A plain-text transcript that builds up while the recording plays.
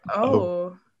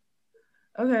Oh.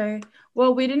 Okay.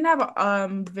 Well, we didn't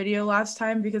have video last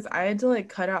time because I had to like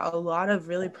cut out a lot of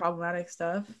really problematic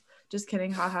stuff. Just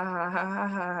kidding. Ha ha ha ha ha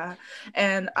ha.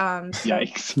 And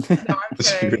Yikes. No, I'm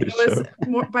kidding. It was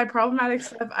more by problematic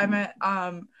stuff. I meant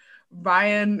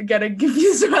Ryan getting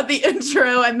confused about the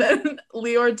intro and then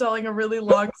Leor telling a really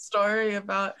long story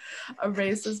about a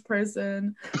racist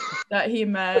person that he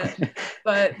met.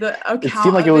 But the account It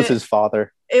seemed like it was his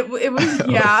father. It was,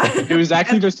 yeah. It was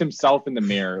actually just himself in the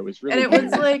mirror. It was really and it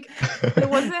was like, it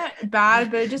wasn't bad,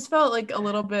 but it just felt like a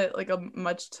little bit like a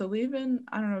much to leave in.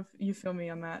 I don't know if you feel me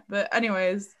on that. But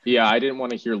anyways. Yeah, I didn't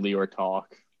want to hear Leor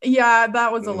talk. Yeah,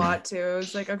 that was a lot too. It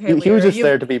was like, okay, he was just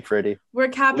there to be pretty. We're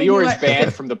capping Leor is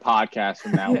banned from the podcast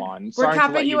from now on. We're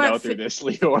capping you at through this,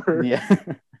 Leor.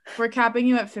 Yeah. We're capping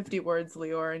you at 50 words,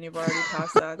 Leor, and you've already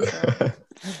passed that. So.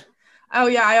 Oh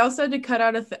yeah, I also had to cut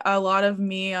out a lot of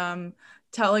me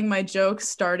telling my jokes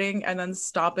starting and then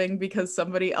stopping because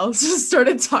somebody else just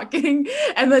started talking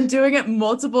and then doing it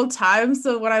multiple times.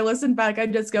 So when I listen back, I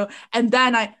just go, and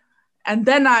then I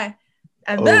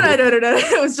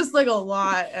it was just like a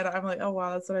lot. And I'm like, oh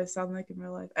wow, that's what I sound like in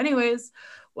real life. Anyways,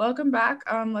 welcome back.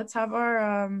 Let's have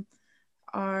our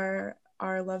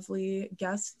lovely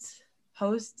guest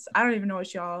hosts. I don't even know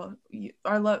what y'all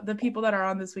are the people that are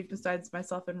on this week besides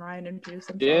myself and Ryan introduce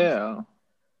themselves. Yeah.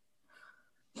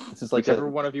 This is like whichever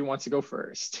one of you wants to go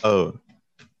first. Oh,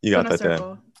 you got that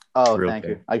down. Oh, thank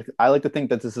you. I like to think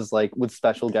that this is like with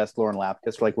special guest Lauren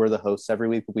Lapkus, like we're the hosts every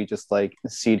week, but we just like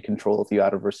cede control with you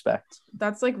out of respect.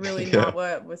 That's like really not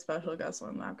what with special guest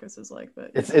Lauren Lapkus is like,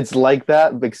 but it's like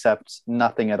that, except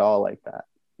nothing at all like that.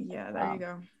 Yeah, there you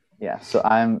go. Yeah, so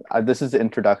this is the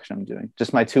introduction I'm doing.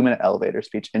 Just my 2-minute elevator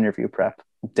speech interview prep.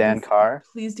 Dan Carr.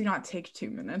 Please do not take 2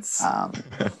 minutes. And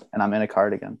I'm in a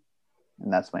cardigan,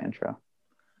 and that's my intro.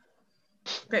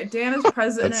 Great. Dan is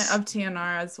president of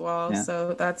TNR as well,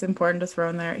 so that's important to throw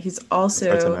in there. He's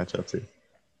also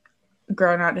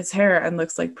grown out his hair and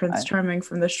looks like Prince Charming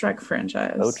from the Shrek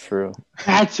franchise. So true.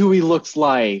 That's who he looks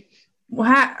like. Well,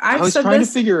 I was trying to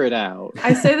figure it out.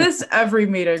 I say this every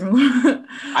meeting.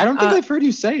 I don't think I've heard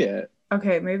you say it.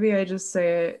 Okay, maybe I just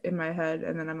say it in my head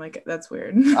and then I'm like, that's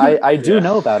weird. I do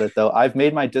know about it though. I've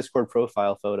made my Discord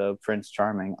profile photo Prince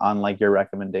Charming on like your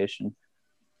recommendation.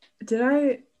 Did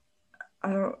I?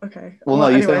 Oh, okay. Well, no,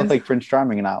 you said it looked like Prince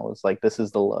Charming, and I was like, "This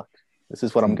is the look. This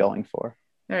is what I'm going for."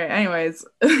 All right. Anyways,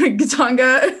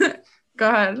 Gatonga, go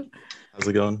ahead. How's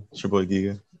it going? It's your boy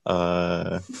Giga.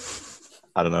 I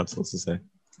don't know what I'm supposed to say.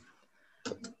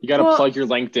 You got to plug your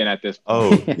LinkedIn at this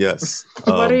point. Oh yes.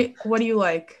 What do you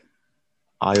like?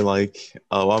 I like.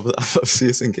 I'm a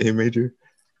CS and game major,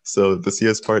 so the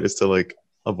CS part is to like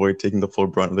avoid taking the full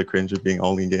brunt of the cringe of being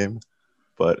all in game.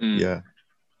 But yeah.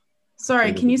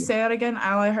 Sorry, can you say that again?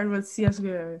 All I heard was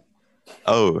CSGO.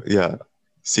 Oh, yeah.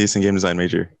 CS and game design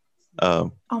major.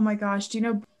 Oh my gosh, do you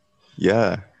know?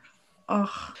 Yeah.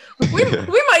 Oh, we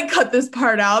might cut this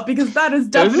part out because that is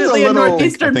definitely a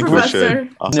Northeastern professor.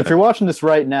 Awesome. If you're watching this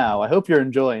right now, I hope you're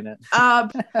enjoying it.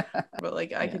 But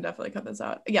like, I can definitely cut this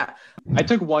out. Yeah. I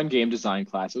took one game design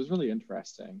class. It was really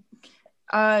interesting.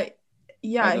 Yeah. I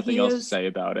have nothing else to say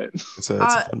about it. It's a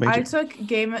fun major. I took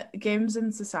games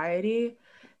in society.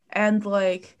 And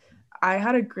like, I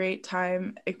had a great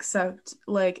time, except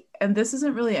like, and this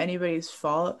isn't really anybody's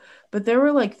fault, but there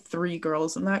were like 3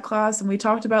 girls in that class and we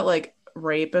talked about like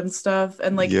rape and stuff.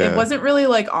 And like, it wasn't really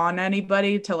like on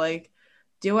anybody to like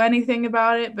do anything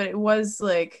about it, but it was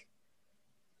like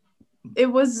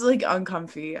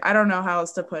uncomfy. I don't know how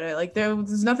else to put it. Like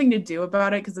there's nothing to do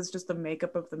about it because it's just the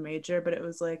makeup of the major, but it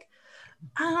was like,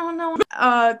 I don't know.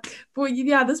 But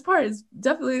yeah, this part is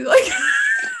definitely like...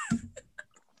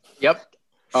 Yep.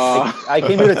 I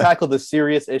came here to tackle the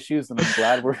serious issues, and I'm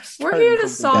glad we're here to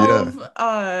solve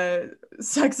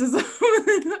sexism.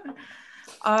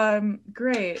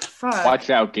 Great. Fuck. Watch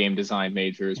out, game design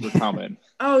majors. We're coming.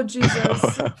 Oh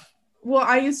Jesus. Well,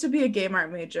 I used to be a game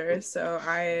art major, so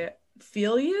I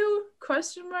feel you? ?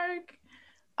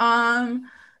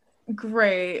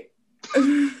 Great. I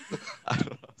don't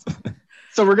know.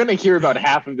 So we're gonna hear about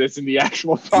half of this in the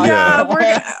actual podcast. Yeah,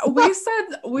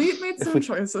 we made some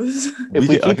choices. If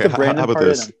we keep the Brandon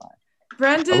part in,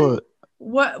 Brandon,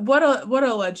 what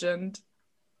a legend.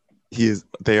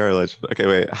 They are a legend. Okay,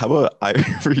 wait. How about I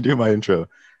redo my intro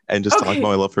and just talk about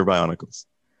my love for Bionicles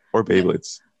or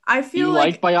Beyblades? I feel you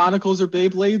like Bionicles or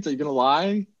Beyblades? Are you gonna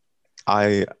lie?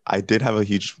 I did have a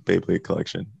huge Beyblade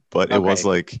collection, but it was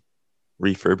like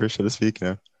refurbished, so to speak. You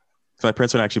know, so my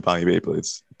parents wouldn't actually buy me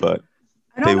Beyblades, but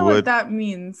I don't know what that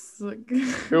means.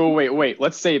 Oh, wait.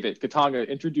 Let's save it. Katanga,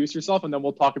 introduce yourself, and then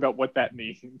we'll talk about what that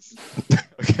means.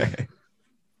 Okay.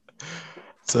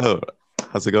 So,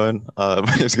 how's it going?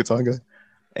 My name's Katanga,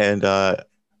 and I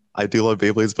do love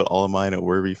Beyblades, but all of mine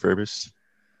were refurbished.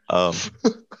 Um,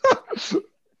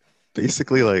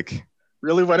 basically, like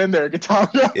Really went in there,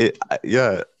 Katanga.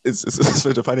 it's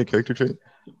a defining character trait.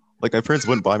 Like my parents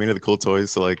wouldn't buy me any of the cool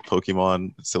toys, so like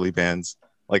Pokemon, silly bands,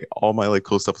 like all my like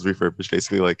cool stuff was refurbished.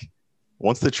 Basically, like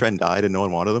once the trend died and no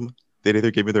one wanted them, they'd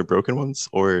either give me their broken ones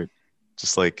or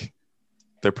just like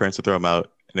their parents would throw them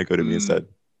out and it'd go to me instead.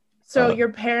 So your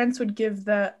parents would give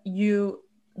you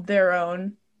their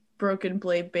own broken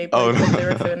Beyblades when they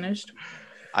were finished?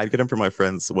 I'd get them for my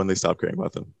friends when they stopped caring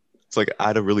about them. It's like I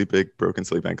had a really big broken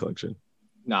silly band collection.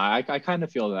 Nah, I kind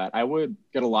of feel that. I would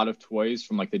get a lot of toys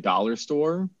from like the dollar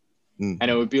store, and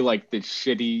it would be like the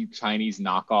shitty Chinese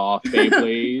knockoff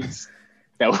Beyblades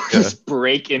that would just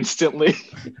break instantly.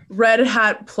 Red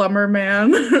Hat Plumber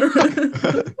Man.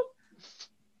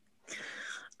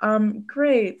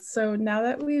 Great. So now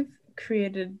that we've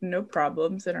created no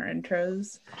problems in our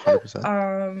intros,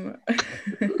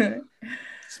 100%.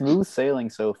 Smooth sailing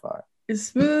so far.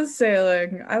 Smooth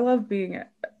sailing. I love being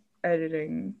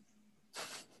editing.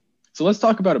 So let's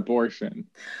talk about abortion.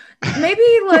 Maybe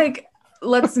like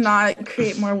let's not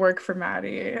create more work for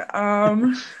Maddie.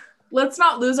 Let's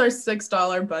not lose our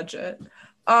 $6 budget.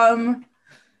 How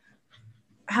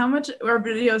much our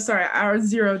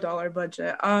 $0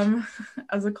 budget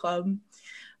as a club.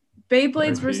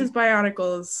 Beyblades versus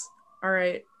Bionicles. All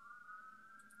right.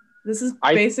 This is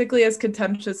basically as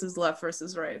contentious as left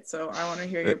versus right, so I want to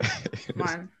hear your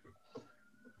mine.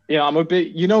 Yeah, I'm a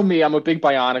big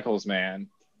Bionicles man.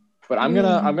 But I'm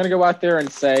gonna go out there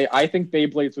and say I think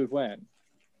Beyblades would win.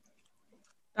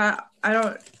 I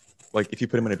don't like if you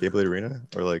put them in a Beyblade arena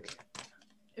or like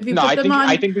if you put them on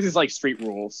I think this is like street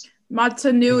rules.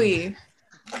 Matanui.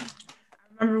 I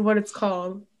remember what it's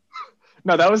called.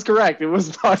 No, that was correct. It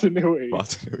was Matanui.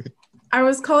 I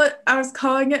was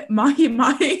calling it Mahi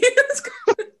Mahi.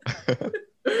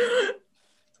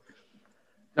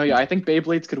 No, yeah, I think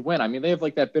Beyblades could win. I mean, they have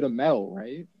like that bit of metal,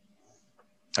 right?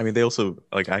 I mean, they also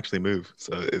like actually move,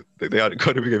 so they ought to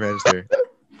go to big advantage there.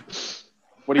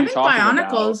 What are you talking about?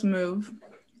 Bionicles move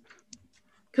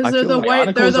because they're the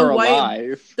white. They're the white.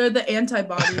 Alive. They're the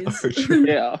antibodies.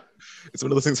 Yeah, it's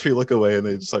one of those things where you look away and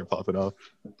they just start popping off.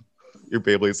 Your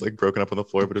Beyblade's like broken up on the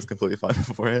floor, but it's completely fine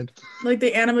beforehand. Like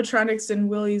the animatronics in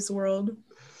Willy's World.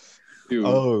 Dude.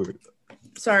 Oh.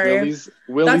 Sorry.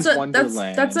 Willy's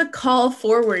Wonderland. That's a call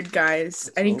forward, guys.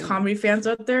 Any comedy fans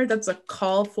out there? That's a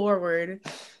call forward.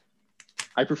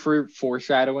 I prefer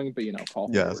foreshadowing, but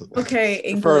call forward. Okay,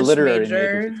 English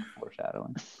major.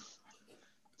 Foreshadowing.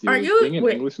 Dude, Are you being an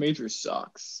English major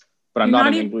sucks. But I'm not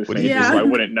an English major, so I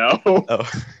wouldn't know.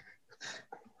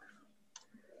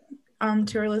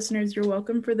 To our listeners, you're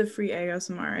welcome for the free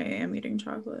ASMR. I am eating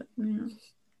chocolate. Yeah.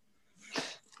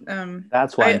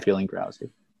 That's why I'm feeling drowsy.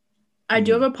 I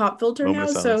do have a pop filter now,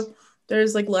 so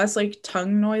there's like less like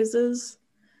tongue noises.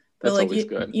 But that's like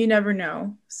good. You never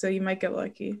know, so you might get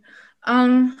lucky.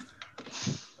 Little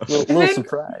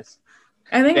surprise.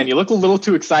 I think. And you look a little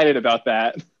too excited about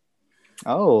that.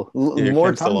 Oh,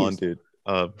 more still on, dude.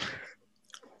 Can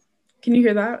you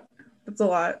hear that? That's a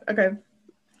lot. Okay.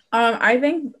 I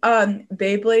think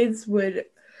Beyblades would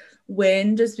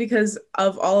win just because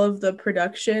of all of the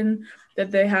production that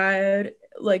they had,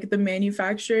 like the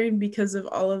manufacturing, because of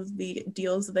all of the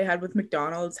deals that they had with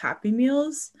McDonald's Happy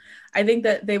Meals. I think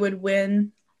that they would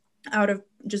win out of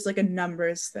just like a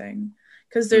numbers thing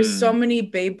because there's so many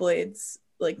Beyblades,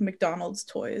 like McDonald's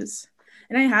toys.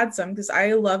 And I had some because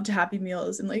I loved Happy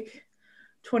Meals and like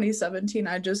 2017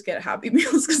 I just get Happy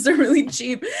Meals because they're really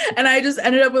cheap, and I just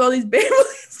ended up with all these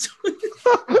Beyblades toys.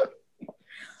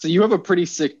 So you have a pretty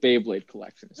sick Beyblade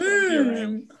collection. What's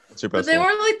your best but they one?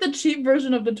 weren't like the cheap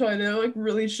version of the toy. They were like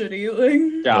really shitty.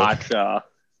 Like gotcha.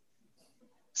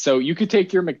 So you could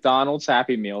take your McDonald's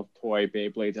Happy Meal toy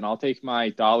Beyblades, and I'll take my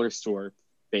dollar store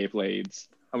Beyblades,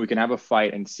 and we can have a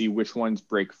fight and see which ones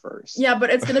break first. Yeah, but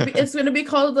it's gonna be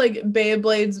called like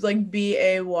Beyblades, like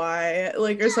BAY,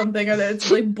 like or something, or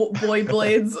it's like boy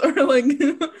blades or like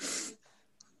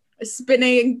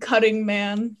spinning and cutting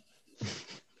man.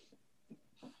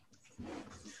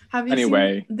 Have you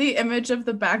seen the image of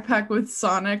the backpack with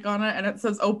Sonic on it and it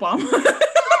says Obama?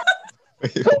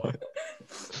 Wait, what?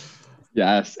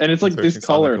 Yes, and it's like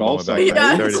discolored also.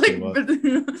 Yeah, it's like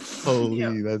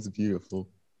holy, that's beautiful.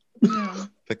 Yeah.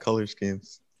 The color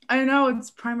schemes. I know,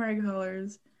 it's primary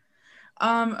colors.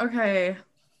 Okay.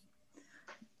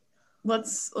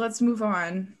 Let's move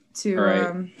on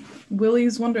to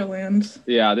Willy's Wonderland.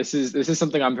 Yeah, this is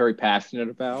something I'm very passionate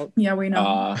about. Yeah, we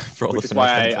know. Which is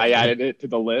why I added it to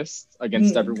the list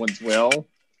against everyone's will.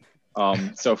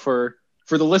 So for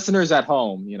For the listeners at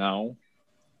home,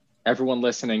 everyone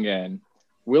listening in,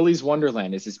 Willy's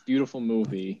Wonderland is this beautiful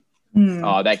movie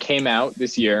that came out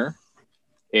this year.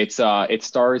 It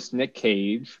stars Nick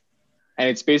Cage, and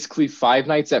it's basically Five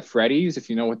Nights at Freddy's, if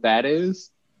you know what that is,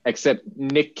 except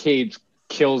Nick Cage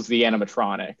kills the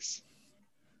animatronics.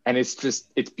 And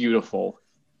it's beautiful.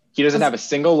 He doesn't have a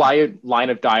single line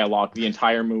of dialogue the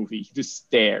entire movie. He just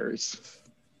stares.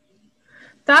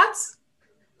 That's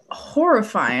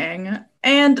horrifying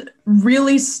and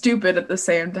really stupid at the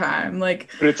same time. But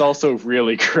it's also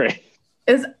really great.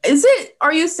 Is it?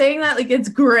 Are you saying that it's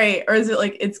great, or is it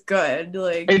it's good?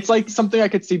 It's something I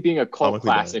could see being a cult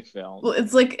classic film. Well,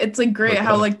 it's great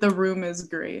how The Room is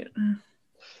great.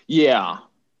 Yeah.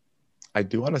 I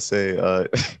do want to say,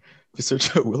 if you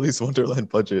search out Willy's Wonderland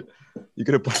budget, you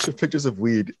get a bunch of pictures of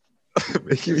weed,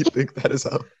 making me think that is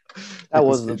how that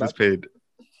was paid.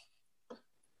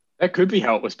 That could be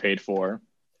how it was paid for.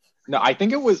 No, I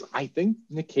think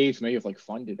Nick Cage may have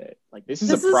funded it. This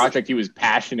is a project he was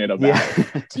passionate about.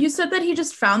 Yeah. You said that he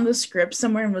just found the script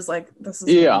somewhere and was like, "This is."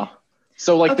 Yeah. Funny.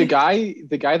 So the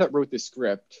guy that wrote the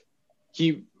script,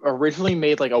 he originally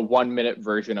made a 1-minute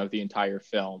version of the entire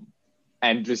film,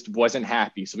 and just wasn't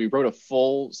happy. So he wrote a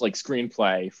full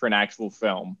screenplay for an actual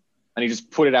film, and he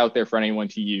just put it out there for anyone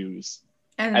to use.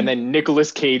 And then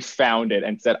Nicolas Cage found it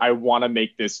and said, "I want to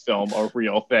make this film a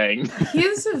real thing.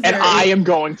 He's a and I am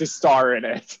going to star in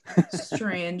it."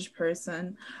 Strange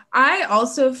person. I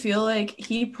also feel Nick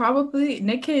Cage probably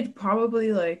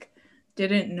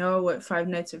didn't know what Five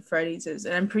Nights at Freddy's is.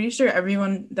 And I'm pretty sure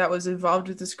everyone that was involved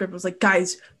with the script was like,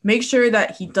 guys, make sure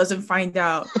that he doesn't find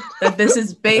out that this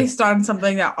is based on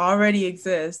something that already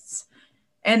exists.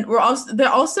 And they're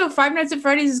also Five Nights at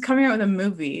Freddy's is coming out with a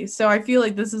movie, so I feel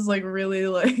this is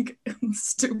really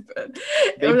stupid.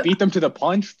 They beat them to the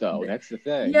punch, though. That's the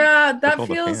thing. Yeah, that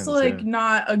feels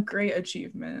not a great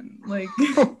achievement.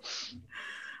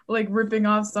 Ripping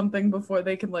off something before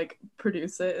they can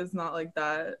produce it is not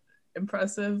that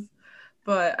impressive.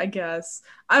 But I guess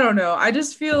I don't know. I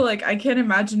just feel I can't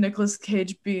imagine Nicolas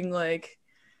Cage being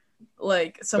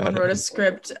someone wrote a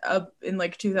script up in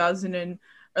 2000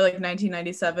 or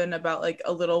 1997 about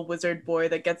a little wizard boy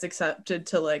that gets accepted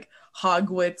to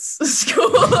Hogwarts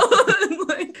school.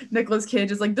 And, Nicolas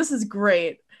Cage is this is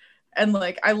great, and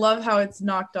I love how it's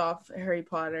knocked off Harry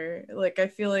Potter. I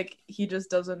feel he just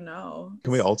doesn't know.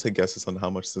 Can we all take guesses on how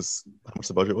much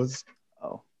the budget was?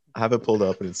 Oh, I have it pulled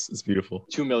up, and it's beautiful.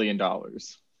 $2 million.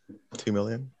 $2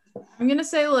 million. I'm gonna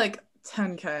say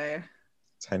 10K.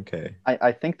 10K.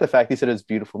 I think the fact you said it's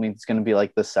beautiful means it's going to be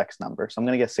the sex number. So I'm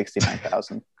going to get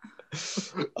 69,000.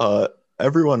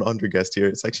 Everyone underguessed here.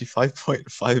 It's actually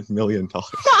 $5.5 million.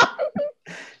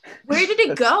 Where did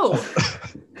it go?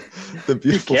 The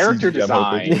beautiful character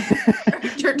design.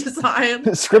 Character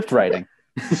design. Script writing.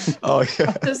 Oh,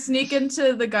 yeah. To sneak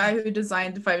into the guy who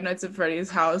designed Five Nights at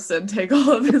Freddy's house and take all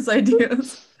of his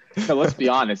ideas. So let's be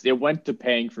honest, it went to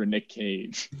paying for Nick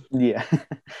Cage. Yeah.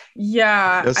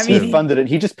 Yeah. Yes, He funded it.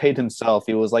 He just paid himself.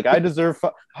 He was like, I deserve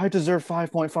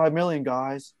 5.5 million,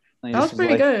 guys. That was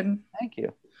pretty good. Thank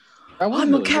you.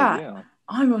 I'm a cat. Yeah.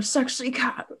 I'm a sexy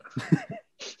cat.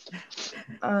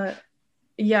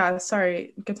 Yeah,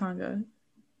 sorry, Katanga.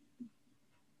 Do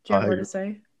you have more to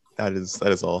say? That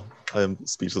is all. I'm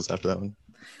speechless after that one.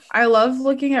 I love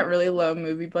looking at really low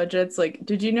movie budgets.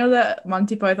 Did you know that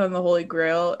Monty Python and the Holy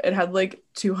Grail, it had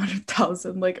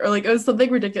 200,000, or it was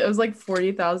something ridiculous. It was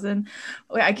 40,000.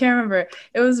 I can't remember.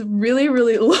 It was really,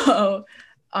 really low.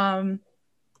 I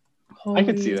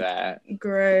could see that.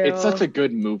 Grail. It's such a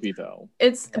good movie, though.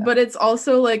 But it's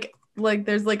also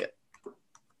there's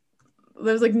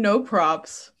no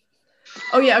props.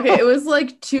 Oh yeah, okay. It was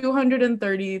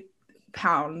 230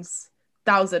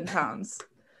 thousand pounds.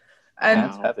 And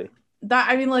that's heavy.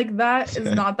 That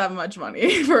is not that much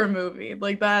money for a movie.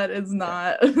 That is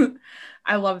not.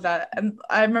 I love that, and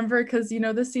I remember because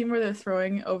the scene where they're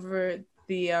throwing over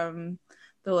the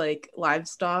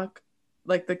livestock,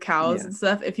 the cows and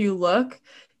stuff. If you look,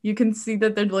 you can see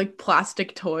that they're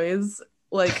plastic toys,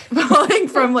 falling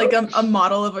from a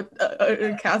model of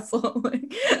a castle.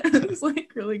 It's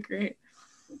really great.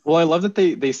 Well, I love that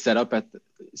they set up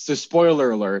so spoiler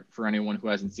alert for anyone who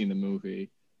hasn't seen the movie.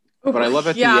 But I love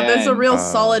at the end. There's a real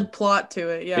solid plot to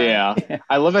it. Yeah.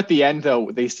 I love at the end though,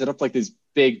 they set up this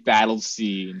big battle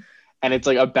scene and it's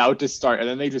about to start and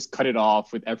then they just cut it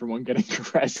off with everyone getting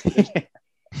arrested.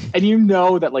 And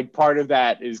that part of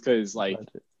that is because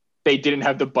they didn't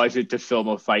have the budget to film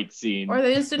a fight scene. Or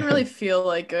they just didn't really feel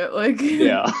like it.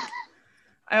 Yeah.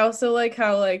 I also like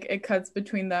how it cuts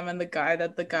between them and the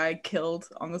guy killed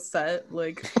on the set.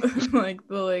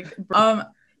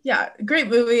 Yeah, great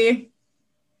movie.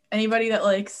 Anybody that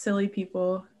likes silly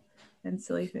people and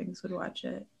silly things should watch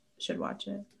it.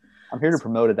 I'm here to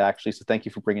promote it actually, so thank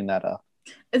you for bringing that up.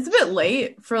 It's a bit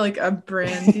late for like a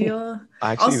brand deal.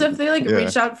 Also, if they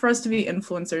reached out for us to be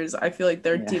influencers, I feel like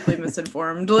they're deeply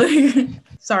misinformed. Like,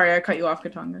 sorry, I cut you off,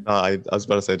 Katanga. I was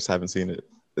about to say I just haven't seen it.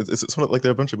 It's one of, like, there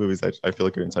are a bunch of movies that I feel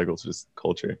like are integral to just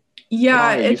culture.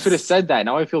 Yeah, you should have said that.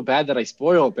 Now I feel bad that I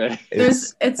spoiled it.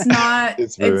 It's not.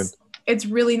 It's ruined. It's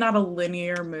really not a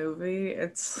linear movie.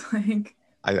 It's like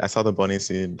I saw the bunny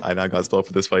scene. I now got spoiled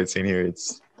for this fight scene here.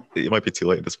 It might be too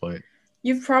late at this point.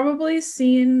 You've probably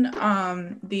seen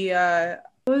the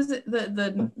what was it,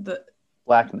 the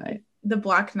Black Knight. The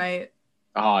Black Knight.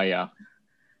 Oh yeah.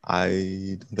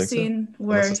 I don't think scene so.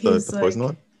 where he's the poison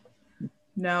one?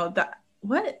 No, that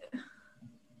what?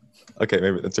 Okay,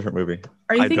 maybe it's a different movie.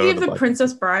 Are you thinking of the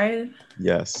Princess Bride?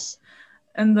 Yes.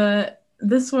 And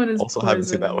this one is also haven't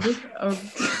seen that one.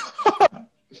 Oh.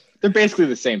 They're basically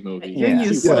the same movie. You're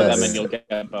useless. One of them and you'll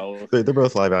get both. They're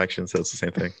both live action, so it's the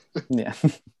same thing. Yeah.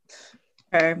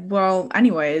 Okay. Well,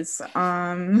 anyways,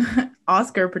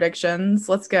 Oscar predictions.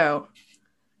 Let's go.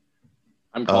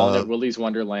 I'm calling it Willy's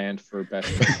Wonderland for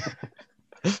best.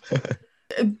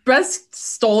 Best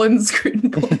stolen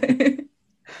screenplay.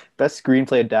 Best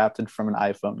screenplay adapted from an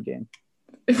iPhone game.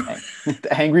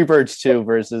 Angry Birds 2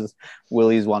 versus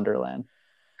Willy's Wonderland.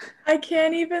 I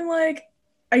can't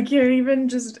even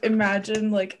just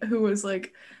imagine like who was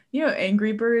like,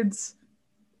 Angry Birds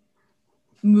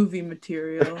movie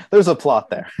material. There's a plot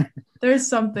there. There's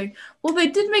something. Well, they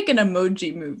did make an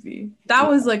Emoji movie. That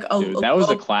was like that was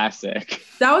a classic.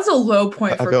 That was a low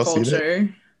point for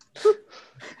culture.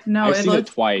 No, I've seen it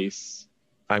twice.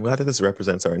 I'm glad that this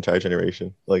represents our entire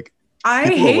generation. Like, I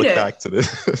people hate will look it. back to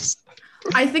this.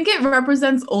 I think it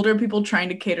represents older people trying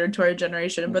to cater to our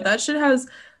generation, but that shit has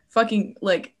fucking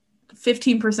like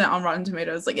 15% on Rotten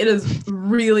Tomatoes. Like, it is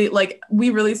really like,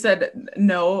 we really said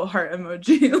no heart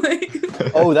emoji.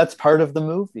 Like, oh, that's part of the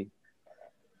movie.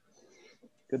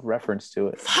 Good reference to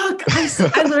it. Fuck,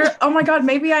 I literally, oh my god,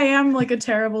 maybe I am like a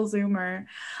terrible Zoomer.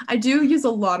 I do use a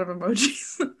lot of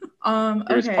emojis.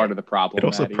 Here's part of the problem. It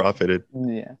also profited.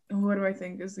 Yeah. What do I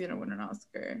think is gonna win an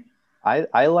Oscar?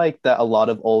 I like that a lot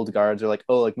of old guards are like,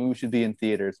 oh, like movies should be in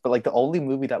theaters, but like the only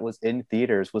movie that was in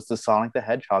theaters was the Sonic the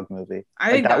Hedgehog movie.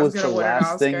 I think that was gonna the win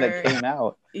last an thing that came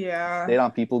out. Yeah,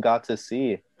 people got to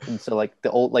see, and so like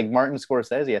the old like Martin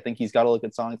Scorsese, I think he's got to look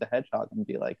at Sonic the Hedgehog and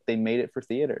be like, they made it for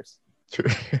theaters. True.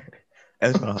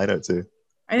 And it's on a high note too.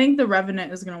 I think The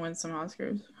Revenant is gonna win some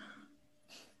Oscars.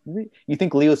 You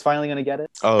think Leo's finally gonna get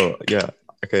it? Oh yeah.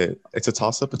 Okay, it's a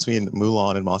toss up between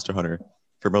Mulan and Monster Hunter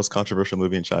for most controversial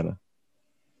movie in China.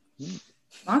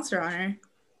 Monster Hunter.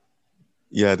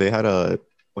 Yeah, they had a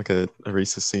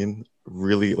racist scene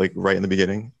really like right in the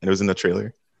beginning, and it was in the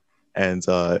trailer, and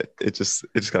it just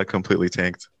got completely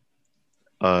tanked.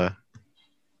 And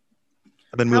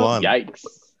then Mulan, yikes!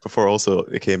 Before also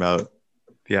it came out,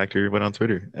 the actor went on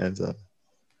Twitter, and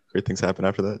great things happened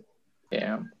after that.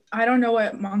 Yeah. I don't know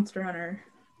what Monster Hunter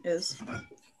is.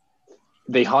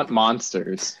 They hunt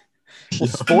monsters. Well,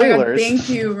 spoilers. Oh my God, thank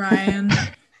you, Ryan.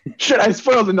 Shit, I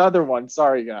spoiled another one.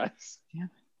 Sorry, guys. Yeah.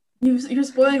 You're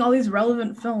spoiling all these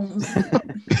relevant films.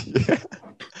 Yeah.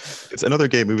 It's another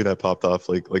gay movie that popped off,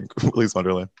 like Willy's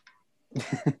Wonderland.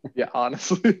 Yeah,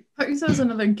 honestly. I thought you said it was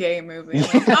another gay movie.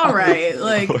 Like, all right,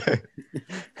 like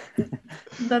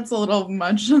that's a little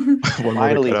much.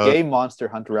 Finally, gay Monster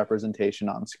Hunter representation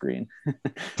on screen.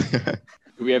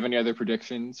 Do we have any other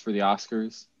predictions for the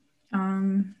Oscars?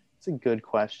 It's a good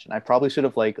question. I probably should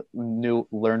have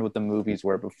learned what the movies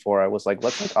were before I was like,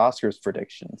 let's make Oscars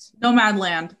predictions.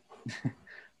 Nomadland.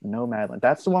 Nomadland.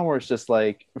 That's the one where it's just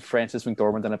like Frances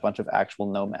McDormand and a bunch of actual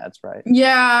nomads, right?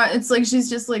 Yeah, it's like she's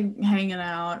just like hanging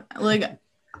out. Like,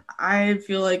 I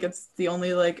feel like it's the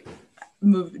only like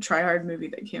try hard movie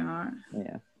that came out.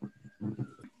 Yeah.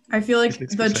 I feel like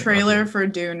the trailer for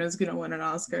Dune is gonna win an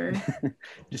Oscar.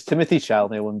 Just Timothée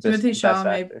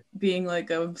Chalamet being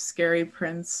like a scary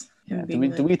prince. Yeah. Do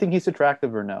we think he's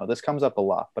attractive or no? This comes up a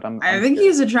lot, but I think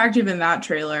he's attractive in that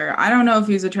trailer. I don't know if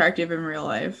he's attractive in real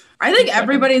life. I think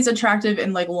everybody's attractive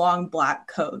in like long black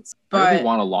coats. But I really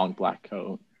want a long black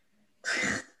coat.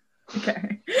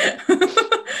 Okay.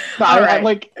 I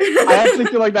actually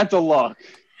feel like that's a look.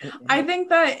 I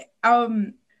think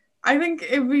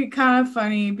it'd be kind of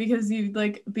funny because you'd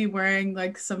like be wearing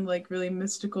like some like really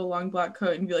mystical long black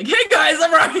coat and be like, "Hey guys,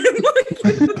 I'm Ryan."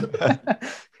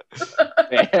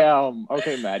 Damn.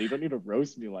 Okay, Matt, you don't need to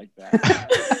roast me like that.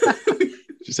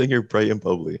 She's saying you're bright and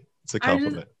bubbly. It's a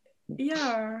compliment.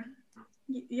 Yeah,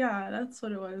 that's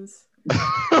what it was.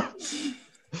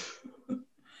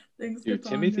 Thanks, dude.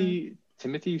 Timothée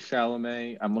Timothy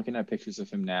Chalamet, I'm looking at pictures of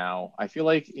him now. I feel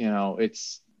like,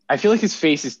 I feel like his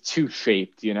face is too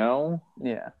shaped,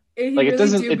 Yeah. Like it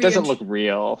doesn't look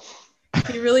real.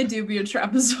 He really do be a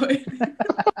trapezoid.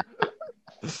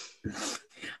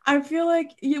 I feel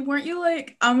like weren't you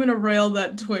like, I'm gonna rail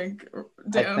that twink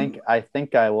down? I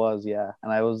think I was, yeah.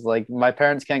 And I was like, my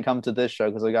parents can't come to this show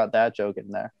because I got that joke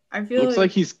in there. I feel looks like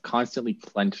he's constantly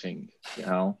clenching,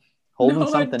 Holding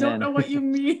something in. I don't know what you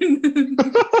mean.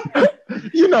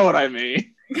 You know what I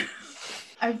mean.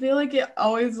 I feel like it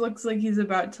always looks like he's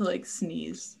about to like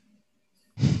sneeze.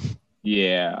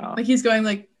 Yeah. Like he's going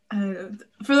like,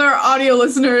 for our audio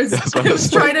listeners, I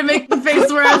was trying to make the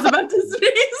face where I was about to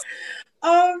sneeze.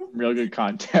 Real good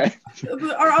content.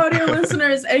 Our audio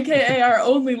listeners, aka our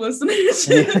only listeners.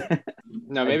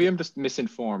 Now maybe I'm just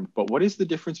misinformed, but what is the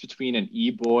difference between an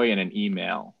e-boy and an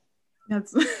email?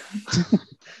 That's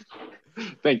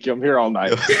Thank you. I'm here all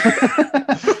night.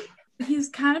 He's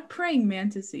kind of praying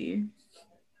mantis-y.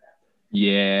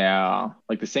 Yeah,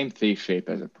 like the same face shape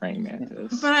as a praying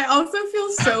mantis. But I also feel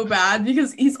so bad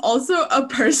because he's also a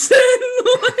person.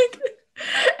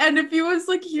 And if he was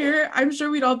like here, I'm sure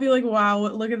we'd all be like, wow,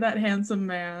 look at that handsome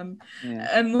man. Yeah.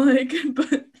 And like,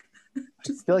 but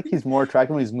I feel like he's more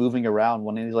attractive when he's moving around.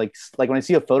 When he's like when I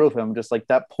see a photo of him, I'm just like,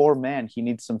 that poor man, he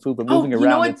needs some food, but moving around. You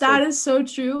know what? That is so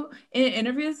true. In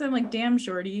interviews, I'm like, damn,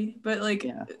 shorty. But like,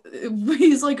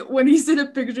 he's like, when he's in a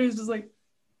picture, he's just like,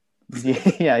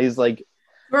 yeah, he's like,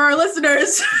 for our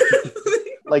listeners.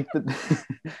 like,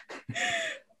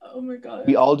 oh my God.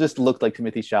 We all just looked like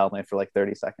Timothy Chalamet for like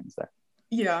 30 seconds there.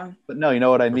 Yeah. But no, you know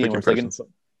what I mean? It's like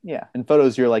in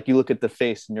photos, you're like, you look at the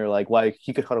face and you're like, wow,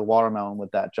 he could cut a watermelon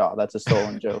with that jaw. That's a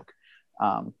stolen joke.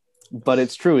 But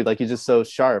it's true. Like, he's just so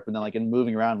sharp. And then like in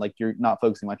moving around, like you're not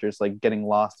focusing much. You're just like getting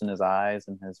lost in his eyes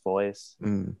and his voice.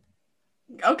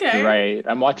 Okay. Right.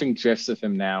 I'm watching GIFs of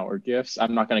him now, or GIFs.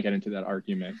 I'm not going to get into that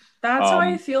argument. That's how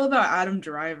I feel about Adam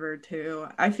Driver too.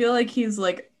 I feel like he's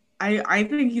like, I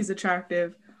think he's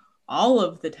attractive all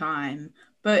of the time,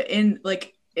 but in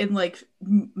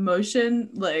motion,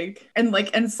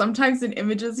 and sometimes in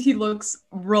images he looks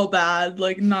real bad,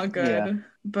 like not good. Yeah.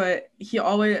 But he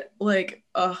always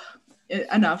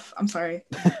enough. I'm sorry.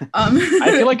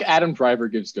 I feel like Adam Driver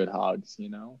gives good hugs,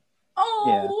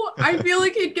 Oh, yeah. I feel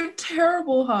like he'd give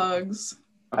terrible hugs.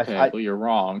 Okay, well, you're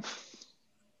wrong.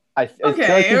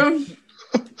 Okay. Like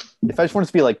if I just wanted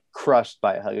to be like crushed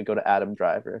by a hug, I'd go to Adam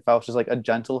Driver. If I was just like a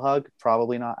gentle hug,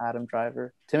 probably not Adam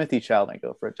Driver. Timothy Chalamet,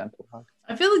 go for a gentle hug.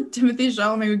 I feel like Timothy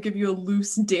Chalamet would give you a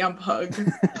loose, damp hug.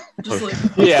 Just like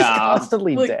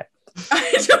constantly damp.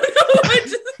 I don't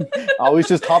know. Always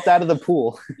just hopped out of the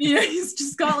pool. Yeah, he's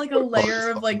just got like a layer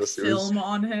of like film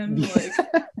on him, like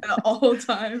at all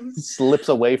times. Slips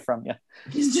away from you.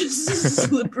 He's just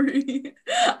slippery.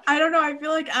 I don't know. I feel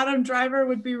like Adam Driver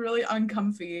would be really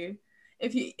uncomfy.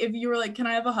 If you were like, can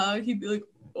I have a hug? He'd be like,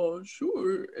 oh,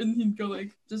 sure. And he'd go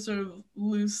like, just sort of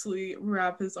loosely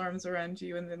wrap his arms around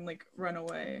you and then like run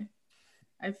away.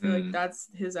 I feel like that's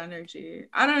his energy.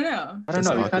 I don't know.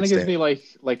 He kind of gives me like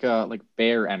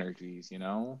bear energies,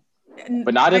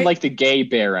 but not in like the gay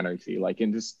bear energy, like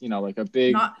in just, like a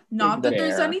big, not big that bear.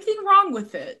 There's anything wrong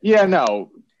with it. Yeah, no.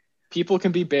 People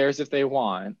can be bears if they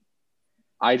want.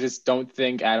 I just don't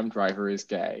think Adam Driver is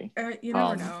gay. You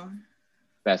never know.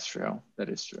 That's true. That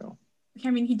is true.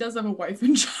 I mean, he does have a wife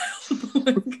and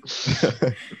child.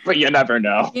 But you never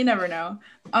know. You never know.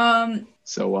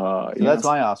 So that's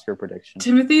my Oscar prediction.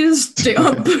 Timothy is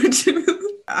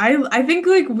I think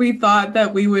like we thought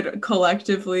that we would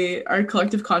our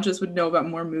collective conscious would know about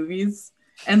more movies.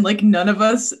 And like none of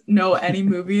us know any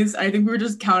movies. I think we were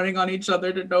just counting on each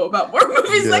other to know about more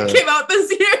movies that came out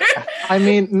this year. I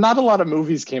mean, not a lot of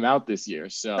movies came out this year,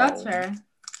 so that's fair.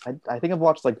 I think I've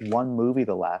watched like one movie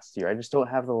the last year. I just don't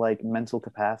have the like mental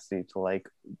capacity to like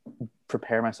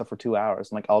prepare myself for 2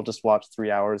 hours. And like I'll just watch 3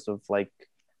 hours of like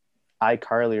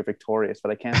iCarly or Victorious,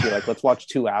 but I can't be like, let's watch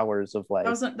 2 hours of like.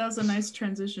 That was a nice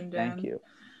transition, Dan. Thank you.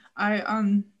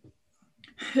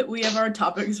 We have our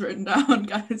topics written down,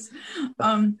 guys.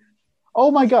 Oh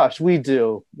my gosh, we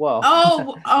do. Whoa.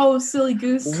 Oh, silly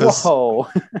goose. Whoa.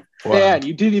 Wow. Man,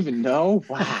 you didn't even know?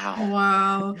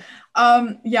 Wow.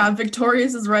 Yeah,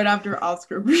 Victorious is right after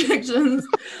Oscar predictions.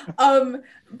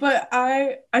 But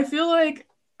I feel like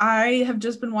I have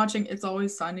just been watching It's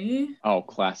Always Sunny. Oh,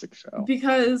 classic show.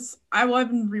 Because I've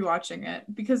been rewatching it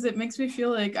because it makes me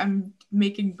feel like I'm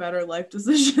making better life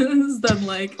decisions than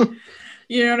like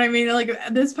you know what I mean? Like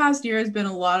this past year has been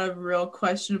a lot of real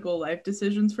questionable life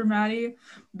decisions for Maddie,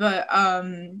 but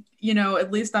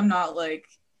at least I'm not like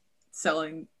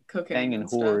selling cocaine banging and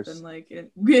whores stuff and like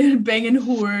banging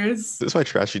whores. This is why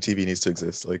trashy TV needs to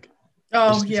exist. Like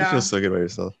Oh You yeah. feel so good about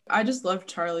yourself. I just love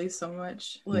Charlie so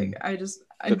much. Like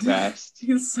The best.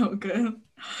 He's so good.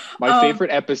 My favorite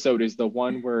episode is the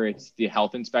one where it's the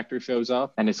health inspector shows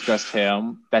up and it's just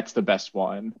him. That's the best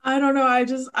one. I don't know.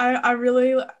 I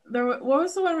really what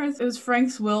was the one where it was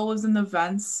Frank's will was in the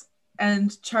vents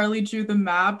and Charlie drew the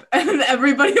map and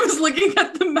everybody was looking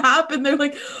at the map and they're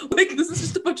like this is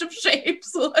just a bunch of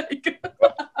shapes. Like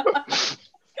oh my god.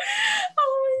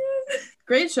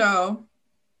 Great show.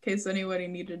 In case anybody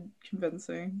needed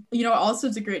convincing. You know, also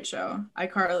it's a great show,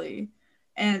 iCarly.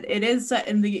 And it is set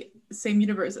in the same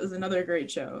universe as another great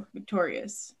show,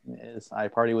 Victorious. It is. I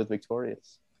Party with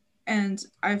Victorious. And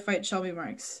I Fight Shelby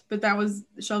Marks. But that was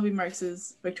Shelby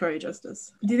Marks's Victoria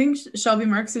Justice. Do you think Shelby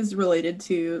Marks is related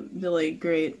to the like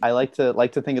great? I like to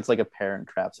think it's like a Parent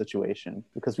Trap situation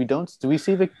because we don't. Do we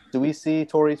see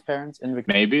Tori's parents in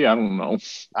Victoria? Maybe, I don't know.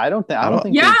 I don't think.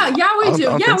 Yeah, we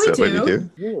do. Yeah, we do.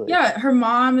 Really? Yeah, her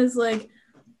mom is like,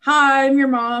 "Hi, I'm your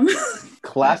mom."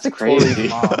 Classic crazy.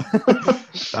 Tori's mom.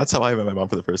 That's how I met my mom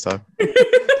for the first time.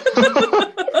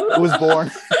 Who was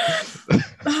born.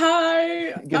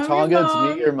 Hi, Gatonga,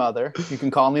 it's me, your mother. You can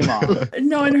call me mom.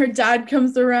 No, and her dad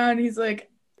comes around. He's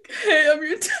like, "Hey, I'm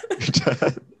your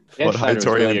dad." Dan Hi, Schneider's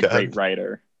Tori, really I'm a dad. great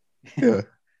writer. Yeah.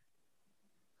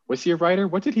 Was he a writer?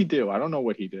 What did he do? I don't know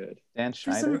what he did. Dan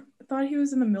Schneider. I thought he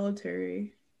was in the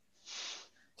military.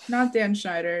 Not Dan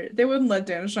Schneider. They wouldn't let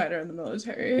Dan Schneider in the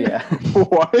military. Yeah.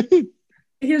 What?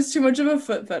 He has too much of a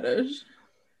foot fetish.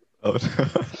 Oh,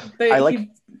 He'd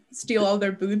steal all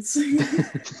their boots.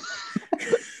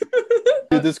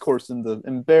 Do this course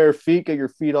in bare feet, get your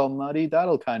feet all muddy.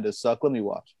 That'll kind of suck. Let me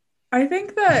watch. I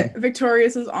think that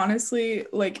Victorious is honestly,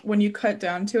 like, when you cut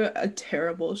down to it, a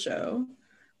terrible show.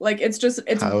 Like, it's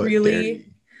How really... dare you.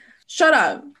 Shut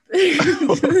up.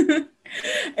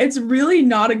 It's really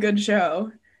not a good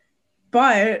show.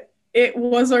 But it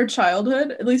was our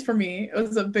childhood, at least for me. It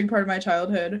was a big part of my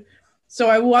childhood. So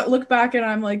I look back and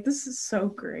I'm like, this is so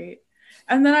great.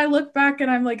 And then I look back and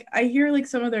I'm like, I hear like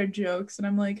some of their jokes and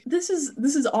I'm like, this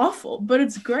is awful, but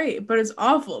it's great, but it's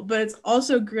awful, but it's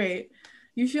also great.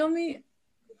 You feel me?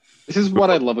 This is what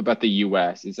I love about the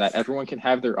US is that everyone can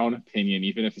have their own opinion,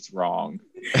 even if it's wrong.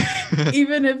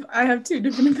 Even if I have two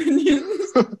different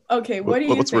opinions. Okay, what do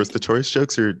you What's think? worse, the Toys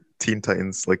jokes or Teen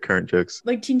Titans like current jokes?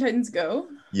 Like Teen Titans Go?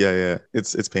 Yeah.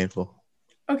 It's painful.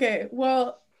 Okay,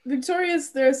 well, Victorious,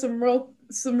 there are some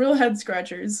real head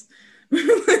scratchers.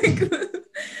 Like,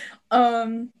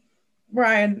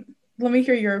 Ryan, let me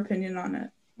hear your opinion on it.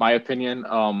 My opinion,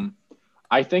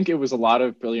 I think it was a lot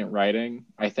of brilliant writing.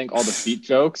 I think all the feet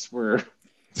jokes were,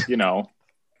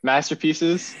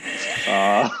 masterpieces.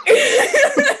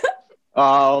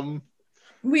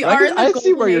 We are in the I see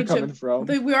golden where you're age coming from.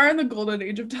 we are in the golden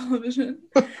age of television,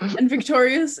 and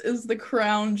Victorious is the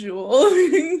crown jewel.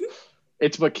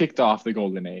 It's what kicked off the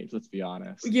golden age. Let's be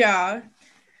honest. Yeah, it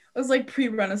was like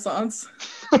pre-Renaissance.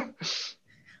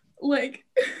 Like,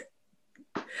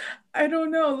 I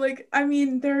don't know. Like, I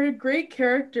mean, there are great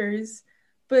characters,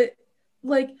 but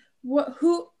like,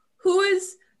 who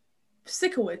is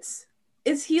Sikowitz?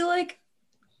 Is he like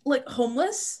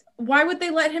homeless? Why would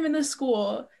they let him in the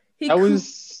school? That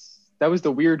was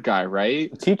the weird guy, right?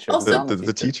 The teacher. Also-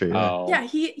 The teacher, yeah. Oh. Yeah,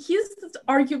 he's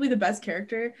arguably the best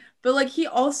character, but like he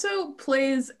also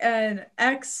plays an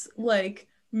ex like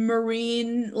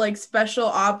Marine like special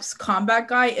ops combat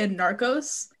guy in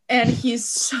Narcos. And he's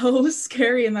so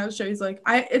scary in that show. He's like,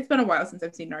 it's been a while since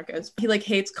I've seen Narcos. He like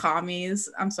hates commies.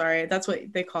 I'm sorry, that's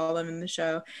what they call them in the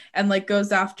show. And like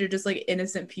goes after just like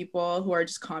innocent people who are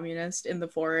just communist in the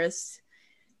forest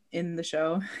in the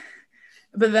show.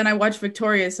 But then I watch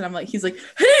Victorious and I'm like, he's like,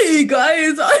 hey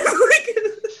guys, I'm like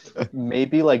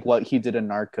maybe like what he did in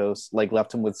Narcos like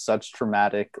left him with such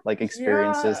traumatic like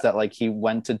experiences that like he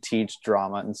went to teach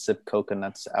drama and sip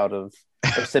out of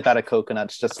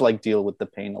coconuts just to like deal with the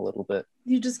pain a little bit.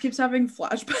 He just keeps having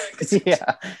flashbacks.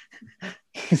 Yeah.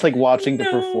 He's like watching the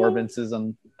performances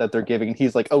that they're giving and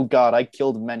he's like, oh god, I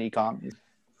killed many commies.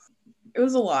 It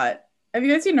was a lot. Have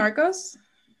you guys seen Narcos?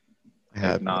 I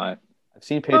have Not. I've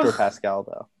seen Pedro Pascal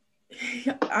though.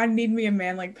 I need me a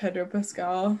man like Pedro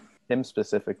Pascal. Him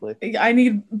specifically. I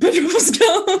need Pedro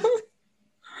Pascal.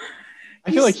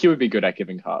 I feel like he would be good at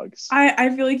giving hugs.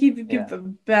 I feel like he could give the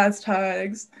best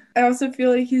hugs. I also feel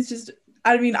like he's just,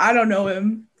 I mean, I don't know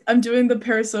him. I'm doing the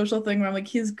parasocial thing where I'm like,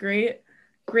 he's great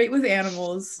with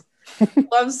animals,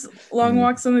 loves long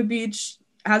walks on the beach,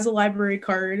 has a library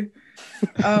card,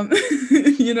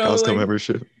 Costco like,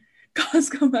 membership.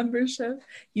 Costco membership.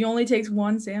 He only takes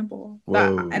one sample.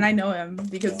 And I know him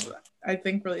because I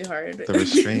think really hard. The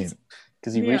restraint.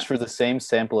 Because you reached for the same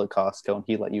sample at Costco and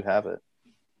he let you have it.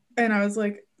 And I was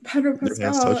like, Pedro Your hands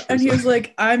Pascal, touch and he yourself. was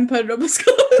like, "I'm Pedro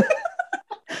Pascal."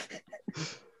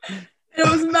 It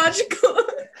was magical.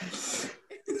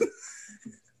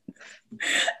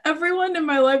 Everyone in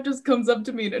my life just comes up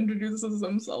to me and introduces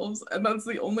themselves, and that's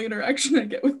the only interaction I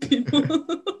get with people.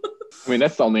 I mean,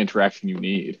 that's the only interaction you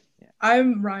need.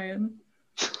 I'm Ryan.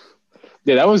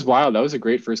 Yeah, that was wild. That was a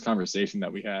great first conversation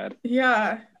that we had.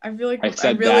 Yeah, I feel like I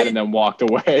said that and then walked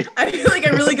away. I feel like I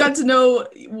really got to know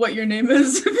what your name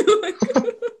is. I feel like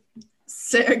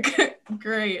sick.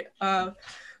 Great.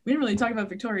 We didn't really talk about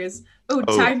Victorious. Oh,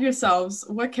 tag yourselves.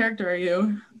 What character are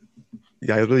you?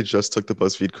 Yeah, I literally just took the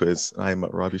BuzzFeed quiz. I'm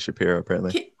Robbie Shapiro,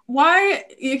 apparently. Why?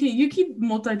 Okay, you keep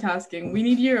multitasking. We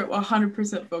need your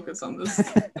 100% focus on this.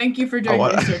 Thank you for doing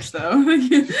research, though.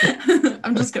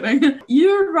 I'm just kidding.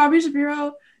 You're Robbie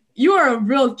Shapiro. You are a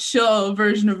real chill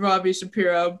version of Robbie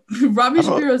Shapiro. Robbie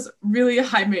Shapiro's really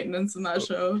high maintenance in that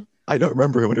show. I don't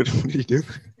remember. What did he do?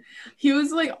 He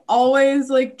was like always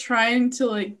like trying to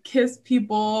like kiss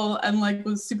people and like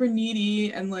was super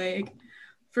needy and like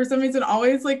for some reason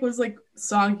always like was like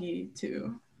soggy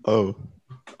too. Oh.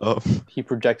 He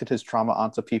projected his trauma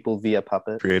onto people via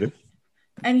puppet. Creative.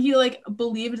 And he like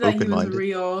believed that he was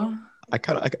real. I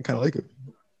kind of like it.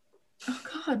 Oh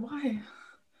God, why?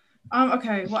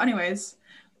 Okay. Well, anyways,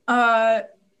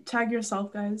 tag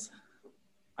yourself, guys.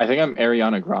 I think I'm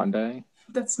Ariana Grande.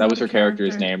 That was her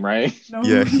character's name, right? No.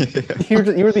 Yeah.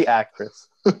 You were the actress.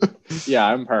 Yeah,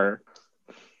 I'm her.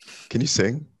 Can you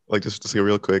sing? Like just a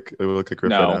real quick riff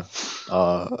no. right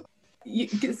now.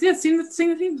 Sing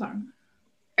the theme song.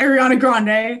 Ariana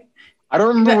Grande. I don't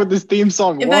remember what this theme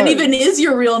song was. If that even is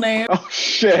your real name. Oh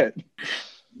shit.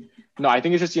 No, I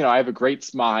think it's just, I have a great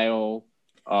smile.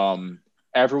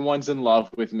 Everyone's in love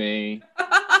with me.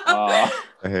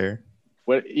 Hair.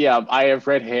 Yeah, I have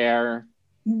red hair.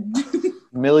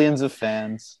 Millions of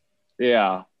fans.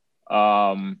 Yeah.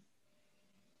 We're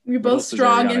both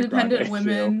strong, independent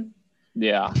women.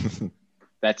 Yeah.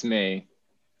 That's me.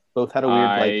 Both had a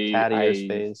weird like cat ears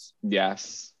phase.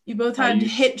 Yes. You both had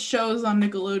hit shows on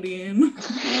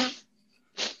Nickelodeon.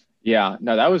 Yeah,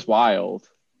 no, that was wild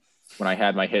when I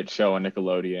had my hit show on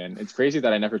Nickelodeon. It's crazy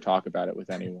that I never talk about it with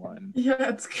anyone. Yeah,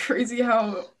 it's crazy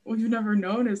how we've never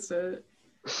noticed it.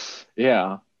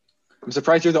 Yeah. I'm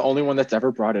surprised you're the only one that's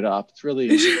ever brought it up. It's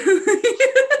really...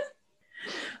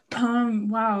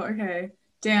 Wow, okay.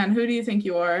 Dan, who do you think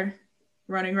you are?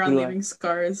 Running around leaving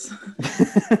scars.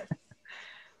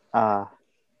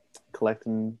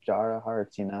 Collecting jar of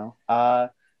hearts, who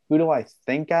do I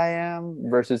think I am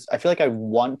versus I feel like I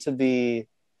want to be.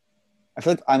 I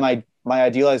feel like my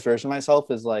idealized version of myself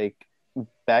is like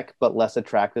Beck but less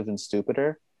attractive and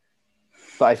stupider,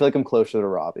 but I feel like I'm closer to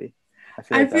Robbie.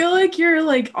 I feel like you're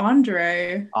like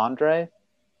Andre. I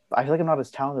feel like I'm not as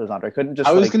talented as Andre.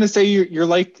 I was gonna say you're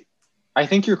like, I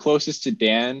think you're closest to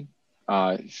Dan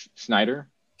Schneider.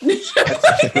 That's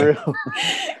true.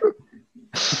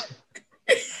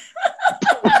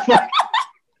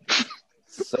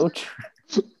 So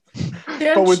true.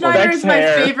 Dan Schneider is my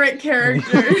favorite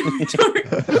character.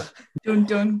 Dun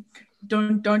dun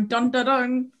dun dun dun dun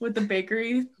dun with the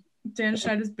bakery. Dan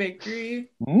Schneider's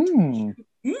bakery.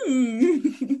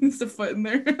 It's a foot in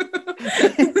there.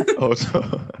 Oh no.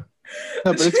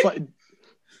 No, but it's fun.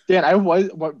 Dan,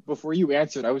 before you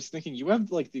answered, I was thinking you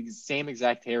have like the same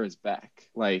exact hair as Beck.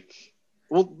 Like,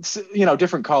 well,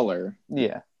 different color.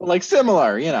 Yeah. But like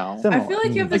similar. I feel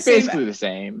like you have basically the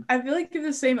same. I feel like you have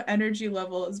the same energy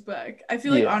level as Beck. I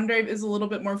feel like Andre is a little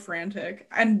bit more frantic,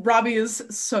 and Robbie is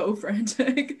so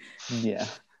frantic. Yeah.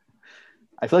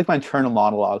 I feel like my internal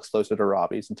monologue's closer to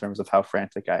Robbie's in terms of how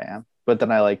frantic I am, but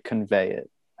then I like convey it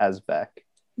as Beck.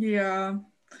 Yeah.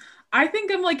 I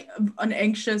think I'm like an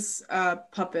anxious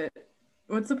puppet.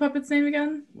 What's the puppet's name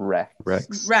again?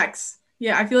 Rex.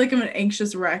 Yeah, I feel like I'm an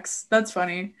anxious Rex. That's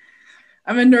funny.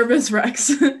 I'm a nervous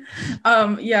Rex.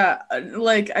 Yeah,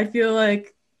 like I feel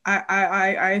like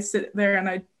I sit there and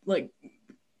I like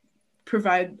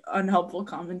provide unhelpful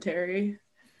commentary.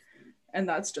 And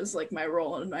that's just like my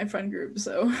role in my friend group.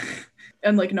 So,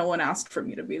 and like no one asked for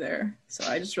me to be there. So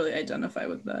I just really identify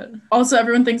with that. Also,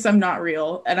 everyone thinks I'm not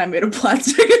real and I'm made of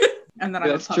plastic. And then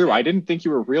that's true. I didn't think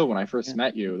you were real when I first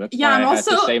met you. That's why I had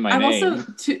to say my name.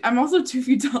 I'm also 2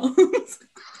 feet tall.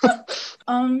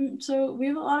 So we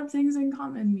have a lot of things in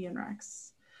common, me and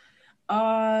Rex.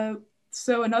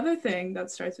 So another thing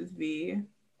that starts with V,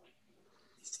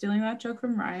 stealing that joke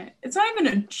from Ryan. It's not even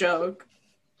a joke.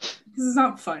 This is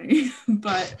not funny,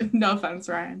 but no offense,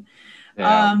 Ryan.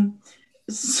 Yeah.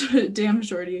 So, damn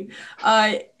shorty.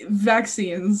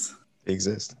 Vaccines. They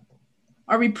exist.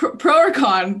 Are we pro or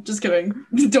con? Just kidding.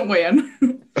 Don't weigh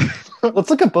in. Let's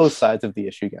look at both sides of the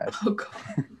issue, guys. Oh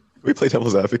god. we play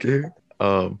devil's advocate here.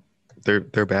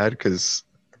 They're bad because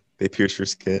they pierce your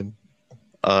skin.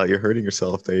 You're hurting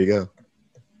yourself. There you go.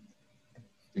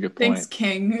 Good point. Thanks,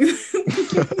 King.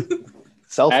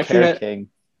 Self-care king.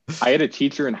 I had a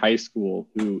teacher in high school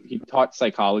who he taught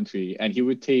psychology, and he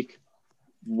would take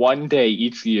one day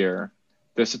each year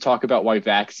just to talk about why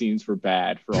vaccines were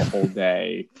bad for a whole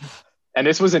day. And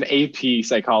this was an AP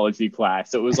psychology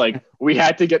class. So it was like we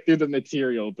had to get through the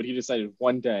material, but he decided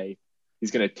one day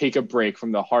he's going to take a break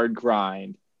from the hard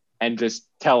grind and just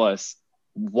tell us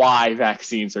why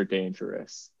vaccines are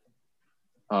dangerous.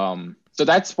 So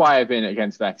that's why I've been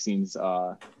against vaccines,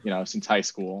 since high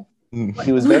school.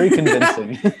 He was very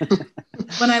convincing.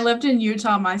 When I lived in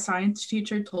Utah, my science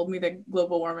teacher told me that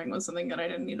global warming was something that I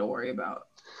didn't need to worry about.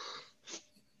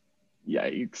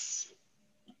 Yikes.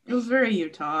 It was very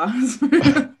Utah.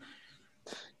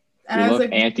 And I was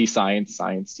like, anti-science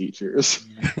science teachers.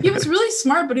 He was really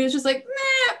smart, but he was just like,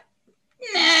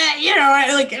 I'm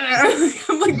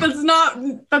like,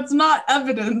 that's not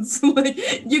evidence. Like,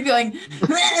 you'd be like,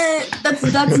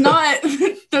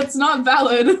 that's not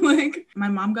valid. Like, my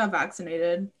mom got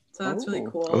vaccinated, so that's really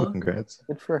cool. Oh, congrats.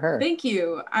 Good for her. Thank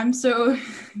you. I'm so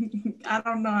I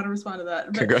don't know how to respond to that.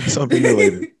 But Congrats on being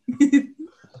related.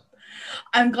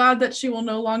 I'm glad that she will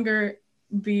no longer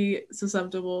be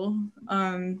susceptible.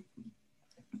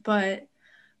 But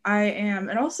I am.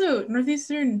 And also,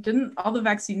 Northeastern, didn't all the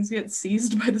vaccines get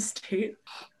seized by the state?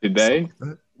 Did they?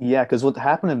 Yeah, because what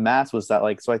happened in Mass was that,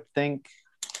 so I think,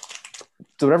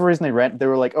 for whatever reason they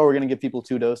were like, oh, we're going to give people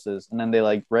 2 doses. And then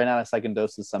they, ran out of second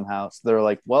doses somehow. So they were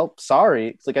like, well, sorry.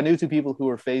 It's I knew 2 people who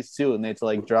were phase 2, and they had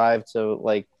to, drive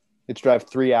to, drive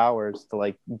 3 hours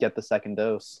to, get the second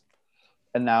dose.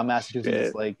 And now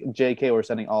Massachusetts, JK, we're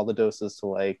sending all the doses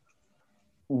to,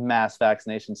 mass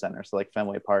vaccination centers, so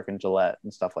Fenway Park and Gillette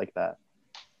and stuff like that.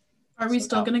 Are we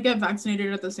still going to get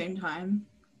vaccinated at the same time?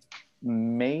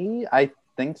 I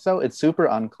think so. It's super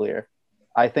unclear.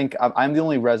 I think I'm the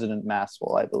only resident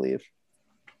Massville, I believe.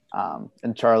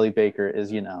 And Charlie Baker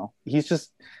is,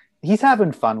 he's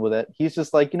having fun with it. He's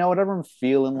just whatever I'm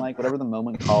feeling whatever the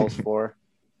moment calls for.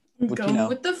 Going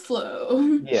with the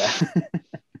flow. Yeah.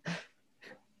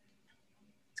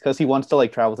 Because he wants to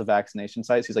travel to vaccination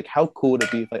sites. He's like, how cool would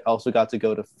it be if I also got to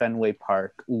go to Fenway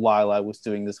Park while I was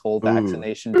doing this whole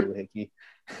vaccination doohickey?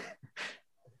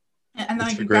 And then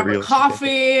I can grab a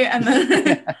coffee and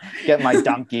then get my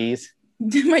donkeys.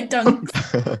 My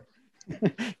dunks.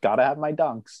 Gotta have my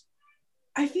dunks.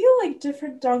 I feel like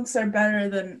different dunks are better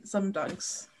than some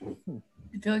dunks.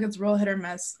 I feel like it's real hit or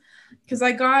miss. Because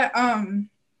I got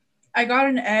an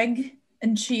egg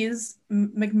and cheese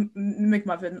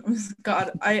McMuffin.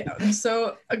 God, I am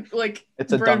so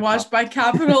it's brainwashed by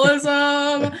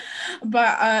capitalism.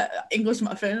 But English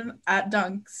muffin at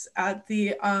Dunk's at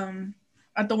the one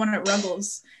at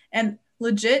Ruggles, and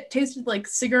legit tasted like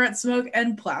cigarette smoke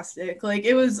and plastic.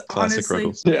 It was classic honestly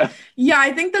Ruggles. Yeah,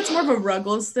 I think that's more of a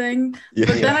Ruggles thing. Yeah,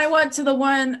 but then I went to the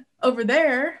one over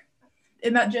there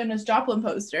in that Janis Joplin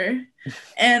poster,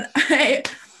 and I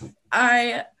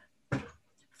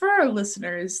for our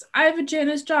listeners, I have a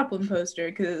Janis Joplin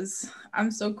poster because I'm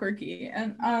so quirky,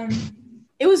 and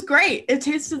it was great. It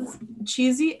tasted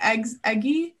cheesy,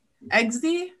 eggsy,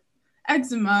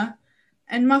 eczema,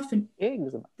 and muffin.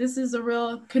 Eczema. This is a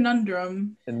real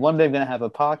conundrum. And one day I'm gonna have a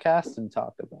podcast and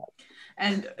talk about it.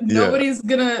 And nobody's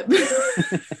gonna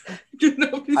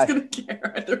gonna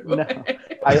care either way. No,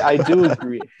 I do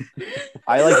agree.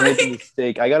 I making a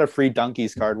mistake. I got a free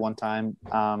Dunkies card one time.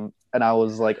 And I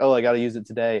was like, oh, I got to use it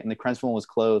today. And the Crenshaw one was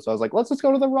closed. So I was like, let's just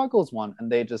go to the Ruggles one.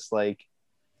 And they just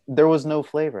there was no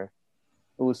flavor.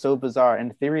 It was so bizarre.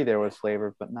 In theory, there was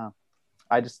flavor, but no.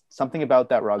 Something about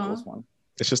that Ruggles one.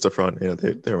 It's just a front. They don't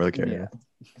really care. Yeah.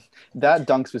 That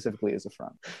dunk specifically is a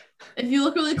front. If you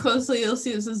look really closely, you'll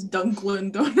see this is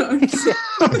Dunklin Donuts.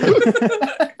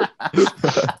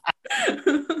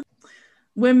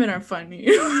 Women are funny.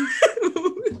 I'm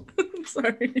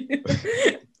sorry.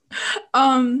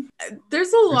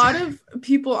 There's a lot of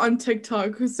people on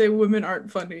TikTok who say women aren't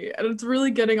funny, and it's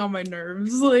really getting on my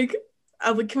nerves.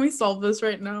 Can we solve this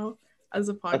right now as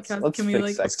a podcast? Let's can we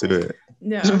let's do it?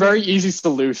 Yeah. It's a very easy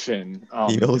solution.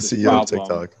 Email the CEO of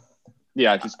TikTok.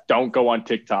 Yeah, just don't go on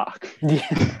TikTok.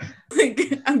 Yeah.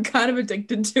 I'm kind of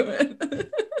addicted to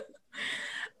it.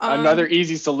 Another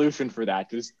easy solution for that,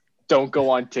 just don't go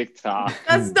on TikTok.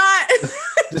 That's not.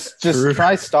 Just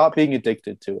try stop being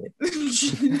addicted to it.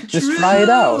 Just try it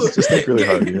out. Just think really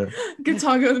hard. Yeah.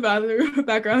 Guitar in the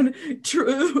background.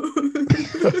 True.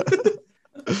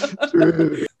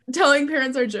 True. Telling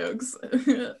parents our jokes.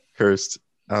 Cursed.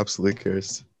 Absolutely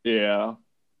cursed. Yeah.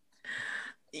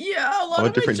 Yeah, a lot I'm a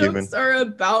of my different jokes human. are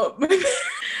about my parents,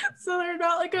 so they're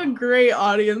not like a great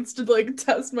audience to like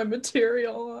test my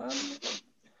material on.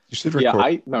 You should Yeah,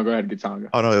 record. no, go ahead, Gatanga.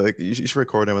 Oh no, like you should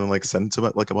record them and then like send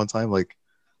them to like at one time. Like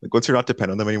once you're not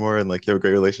dependent on them anymore and like you have a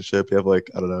great relationship, you have like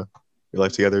I don't know your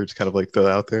life together. Just kind of like throw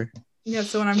it out there. Yeah,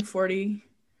 so when I'm 40.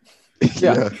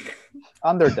 Yeah.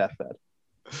 On their deathbed.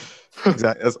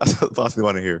 Exactly. That's the last thing I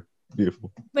want to hear.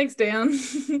 Beautiful. Thanks, Dan.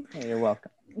 Hey, you're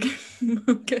welcome.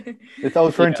 Okay. It's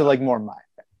always referring to like more my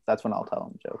parents. That's when I'll tell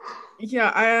them jokes.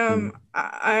 Yeah,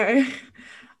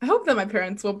 I hope that my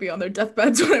parents won't be on their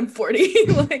deathbeds when I'm 40.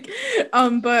 Like,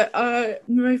 but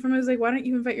my friend was like, why don't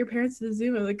you invite your parents to the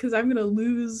Zoom? I'm like, because I'm gonna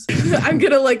lose. I'm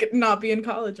gonna like not be in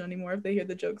college anymore if they hear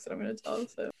the jokes that I'm gonna tell.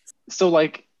 So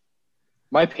like,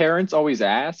 my parents always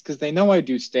ask because they know I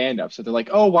do stand up. So they're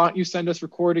like, oh, why don't you send us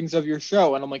recordings of your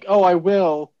show? And I'm like, oh, I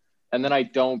will. And then I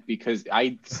don't because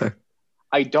I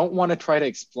don't want to try to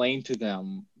explain to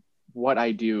them what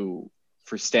I do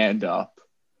for stand up.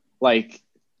 Like,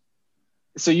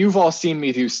 so you've all seen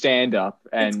me do stand up,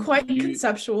 and it's quite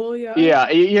conceptual, yeah. Yeah,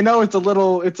 you know, it's a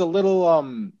little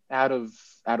out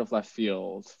of left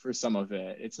field for some of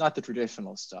it. It's not the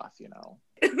traditional stuff, you know.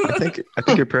 I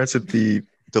think your parents would be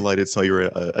delighted to know you were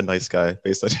a nice guy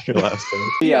based on your last one.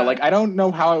 Yeah, like I don't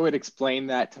know how I would explain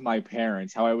that to my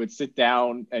parents, how I would sit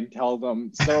down and tell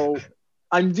them, so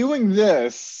I'm doing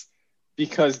this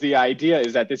because the idea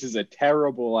is that this is a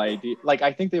terrible idea. Like,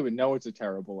 I think they would know it's a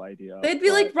terrible idea. They'd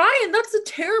be like, Ryan, that's a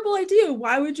terrible idea.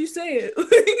 Why would you say it?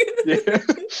 Yeah.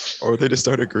 Or they just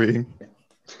start agreeing.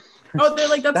 Oh, they're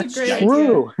like, that's a great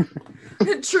true.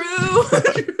 idea. True.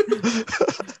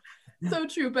 So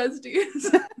true,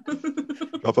 besties.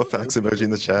 Drop a fax emoji in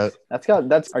the chat.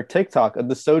 That's our TikTok.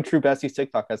 The So True Besties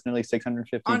TikTok has nearly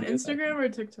 650 on views. Instagram or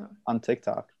TikTok? On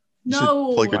TikTok. You should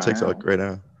No. plug your TikTok right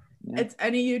now. Yeah. It's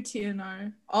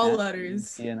NEUTNR. All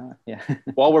letters. Yeah.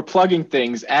 While we're plugging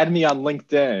things, add me on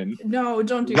LinkedIn. No,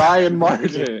 don't do Ryan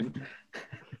Martin.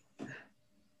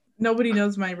 Nobody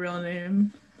knows my real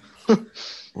name.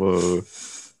 Whoa.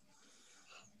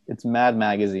 It's Mad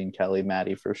Magazine, Kelly.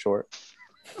 Maddie for short.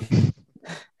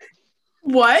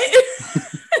 What?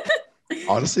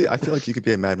 Honestly, I feel like you could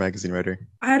be a Mad Magazine writer.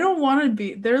 I don't want to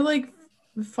be. They're like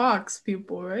Fox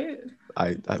people, right?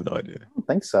 I have no idea. I don't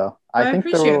think so. I think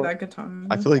appreciate that, Katana.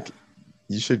 I feel like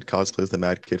you should cosplay as the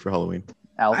Mad Kid for Halloween.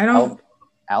 I don't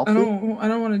Alfie? I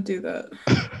don't want to do that.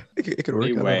 It could work.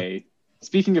 Anyway,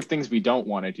 speaking of things we don't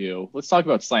want to do, let's talk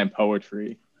about slam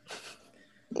poetry.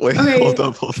 Wait, Okay, hold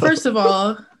up. First of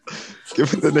all,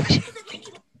 Give me the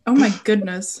oh my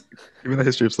goodness. Give me the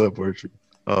history of slam poetry.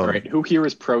 All right, who here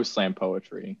is pro slam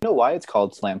poetry? You know why it's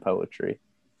called slam poetry?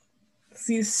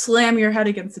 So you slam your head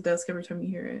against the desk every time you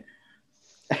hear it.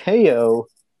 Heyo.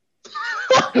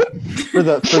 for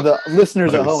the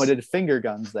listeners at Nice. home, I did finger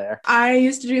guns there. I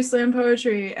used to do slam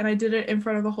poetry and I did it in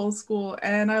front of the whole school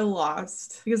and I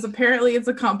lost because apparently it's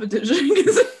a competition.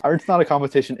 Or it's not a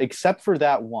competition except for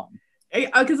that one.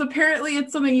 Because apparently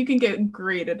it's something you can get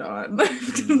graded on.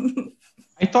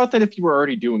 I thought that if you were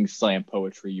already doing slam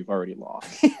poetry, you've already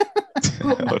lost.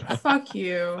 Oh, fuck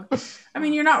you. I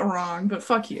mean, you're not wrong, but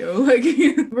fuck you. Like,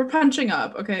 we're punching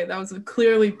up. Okay, that was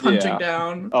clearly punching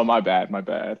down. Oh, my bad.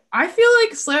 I feel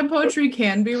like slam poetry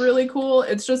can be really cool.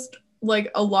 It's just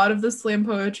like a lot of the slam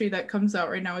poetry that comes out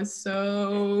right now is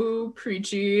so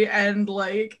preachy and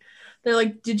like they're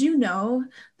like, did you know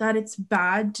that it's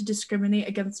bad to discriminate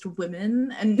against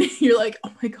women? And you're like,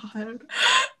 oh my god,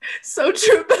 so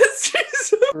true, bestie.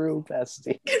 True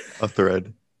bestie. A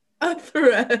thread. A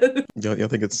thread. You don't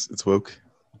think it's woke?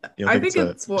 You don't I think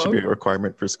it's woke. Should be a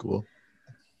requirement for school.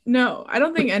 No, I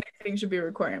don't think anything should be a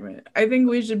requirement. I think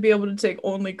we should be able to take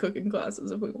only cooking classes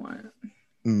if we want.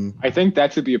 I think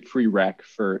that should be a prereq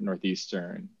for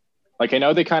Northeastern. Like, I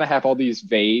know they kind of have all these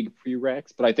vague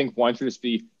prereqs, but I think one should just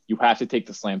be you have to take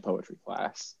the slam poetry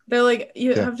class. They're like,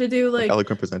 you have to do like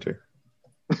eloquent presenter.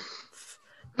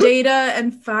 Data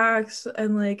and facts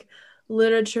and like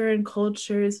literature and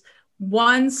cultures.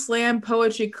 One slam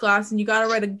poetry class, and you gotta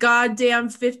write a goddamn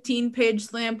 15-page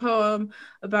slam poem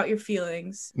about your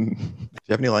feelings. Do you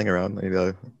have any lying around?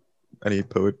 Any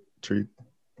poetry?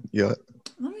 Yeah.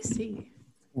 Let me see.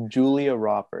 Julia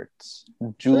Roberts.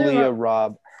 Julia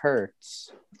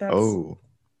Roberts. That's Oh.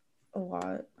 a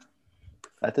lot.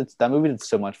 That movie did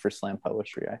so much for slam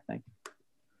poetry, I think.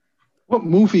 What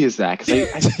movie is that?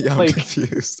 Because Yeah, I'm like,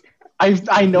 confused.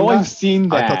 I know I've seen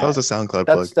that. I thought that was a SoundCloud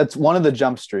plug. That's one of the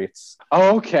jump streets.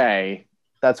 Oh, okay.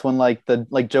 That's when like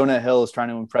Jonah Hill is trying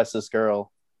to impress this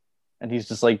girl, and he's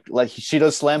just like she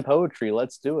does slam poetry.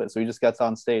 Let's do it. So he just gets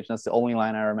on stage, and that's the only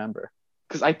line I remember.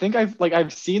 because I think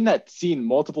I've seen that scene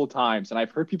multiple times and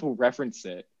I've heard people reference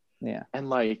it. Yeah. And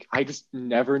like I just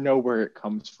never know where it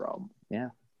comes from. Yeah.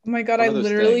 Oh my god, One I of those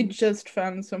literally things. just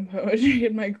found some poetry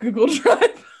in my Google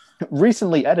Drive.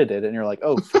 Recently edited, and you're like,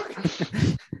 oh, fuck.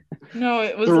 No,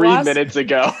 it was 3 minutes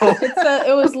ago.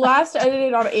 It was last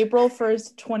edited on April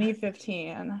 1st,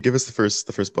 2015. Give us the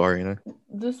first bar, you know.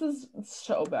 This is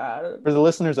so bad. For the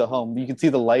listeners at home, you can see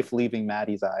the life leaving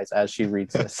Maddie's eyes as she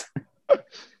reads this.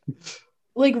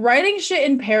 Like writing shit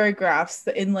in paragraphs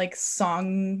in like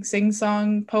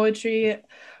sing-song poetry.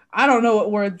 I don't know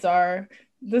what words are.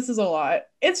 This is a lot.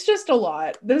 It's just a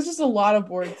lot. There's just a lot of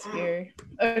words here.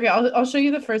 Okay, I'll show you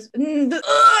the first.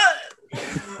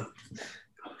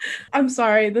 I'm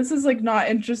sorry. This is like not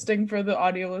interesting for the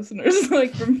audio listeners.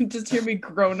 Like from just hear me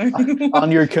groaning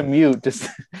On your commute, just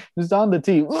on the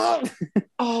T.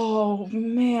 Oh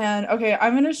man. Okay,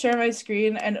 I'm gonna share my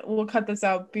screen and we'll cut this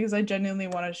out because I genuinely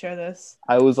want to share this.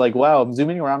 I was like, wow, I'm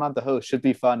zooming around on the host. Should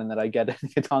be fun. And then I get it.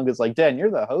 Katonga's like, Dan,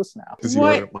 you're the host now.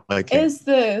 What is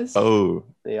this? Oh.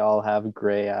 They all have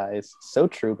gray eyes. So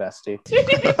true, bestie.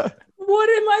 What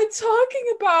am I talking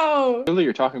about? Really,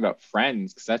 you're talking about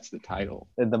Friends because that's the title.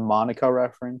 And the Monica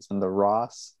reference and the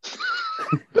Ross.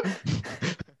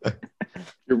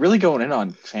 You're really going in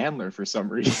on Chandler for some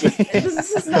reason.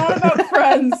 This is not about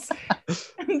Friends.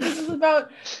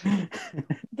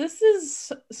 This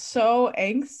is so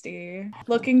angsty.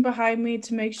 Looking behind me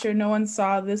to make sure no one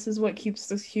saw, this is what keeps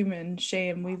us human.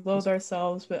 Shame. We loathe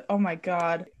ourselves, but oh my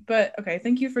god. But okay,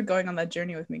 thank you for going on that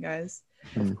journey with me, guys.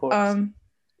 Of course.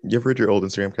 You ever read your old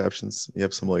Instagram captions? You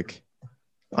have some like,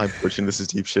 I'm pushing this is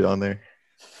deep shit on there.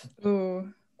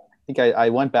 Ooh. I think I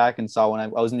went back and saw when I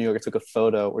was in New York, I took a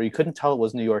photo where you couldn't tell it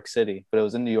was New York City, but it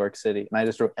was in New York City. And I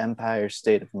just wrote Empire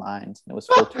State of Mind. And it was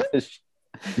filtered as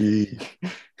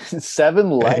 7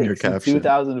 likes in caption.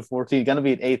 2014. Gonna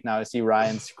be an 8th now. I see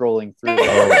Ryan scrolling through.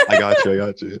 Oh, I got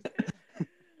you.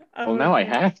 Well, now I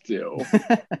have to.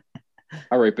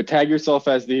 All right, but tag yourself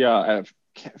as the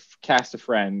cast of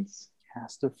Friends.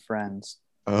 Cast of Friends.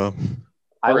 Or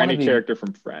any character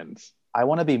from Friends. I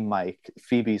want to be Mike,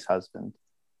 Phoebe's husband.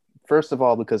 First of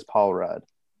all, because Paul Rudd.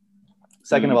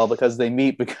 Second of all, because they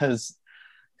meet because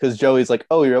Joey's like,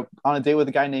 oh, you're on a date with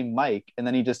a guy named Mike. And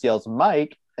then he just yells,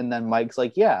 Mike. And then Mike's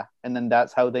like, yeah. And then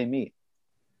that's how they meet.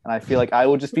 And I feel like I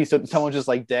would just be someone just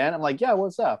like, Dan. I'm like, yeah,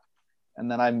 what's up? And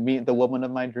then I meet the woman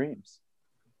of my dreams.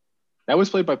 That was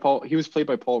played by Paul. He was played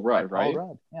by Paul Rudd, right? Paul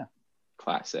Rudd, yeah.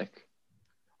 Classic.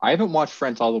 I haven't watched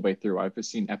Friends all the way through. I've just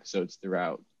seen episodes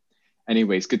throughout.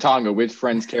 Anyways, Katanga, which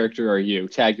Friends character are you?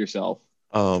 Tag yourself.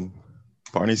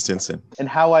 Barney Stinson. And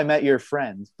How I Met Your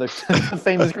Friends, the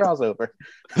famous crossover.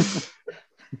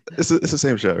 It's the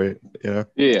same show, right? Yeah.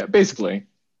 Yeah, basically.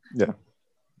 Yeah.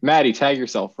 Maddie, tag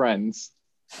yourself. Friends.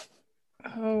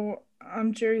 Oh,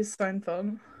 I'm Jerry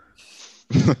Seinfeld.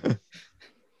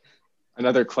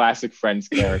 Another classic Friends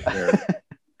character.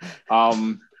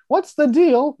 What's the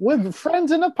deal with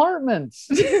friends in apartments?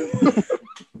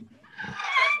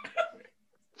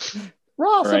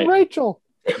 Ross Right. and Rachel.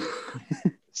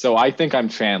 So I think I'm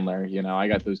Chandler. You know, I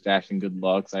got those dashing good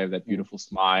looks. I have that beautiful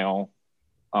smile.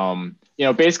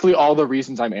 Basically all the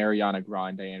reasons I'm Ariana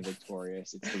Grande and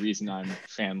victorious. It's the reason I'm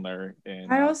Chandler.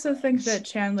 I also think that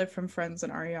Chandler from Friends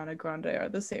and Ariana Grande are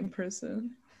the same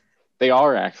person. They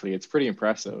are actually. It's pretty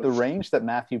impressive. The range that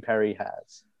Matthew Perry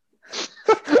has.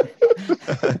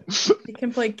 He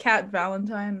can play Cat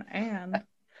Valentine and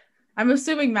I'm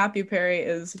assuming Matthew Perry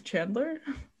is Chandler.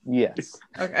 Yes.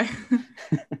 Okay.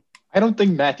 I don't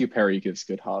think Matthew Perry gives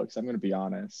good hugs. I'm going to be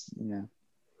honest. Yeah.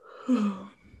 Look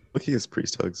at his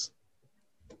priest hugs.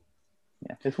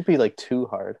 Yeah. This will be like too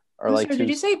hard. Or I'm like sorry, too... did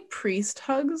you say priest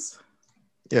hugs?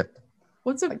 Yeah.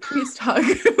 What's a priest hug?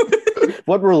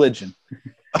 What religion?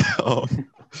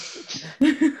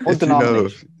 What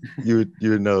denomination? You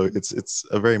would know. It's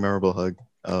a very memorable hug.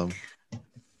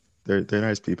 They're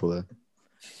nice people though.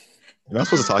 You're not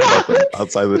supposed to talk about them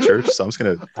outside of the church, so I'm just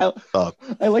gonna stop.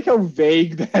 I like how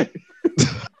vague that.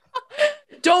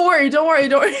 Don't worry.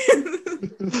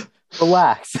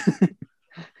 Relax.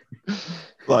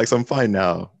 Relax, I'm fine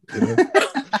now. You know?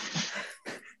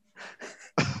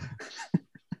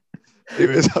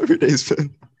 Anyways, how have your days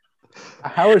been?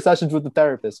 How are sessions with the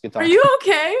therapist? Are you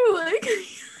okay? Like,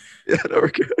 Yeah, no, we're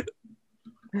good.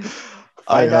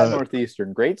 Find out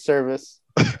Northeastern. Great service.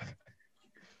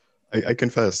 I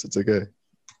confess, it's okay.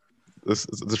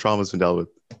 The trauma's been dealt with.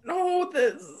 no,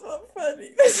 this is so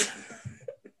funny.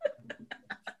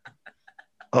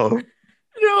 Oh,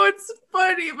 No, it's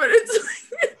funny, but it's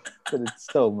But it's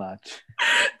so much.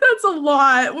 That's a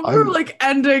lot. We're like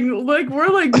ending, like we're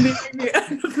like nearing the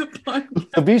end of the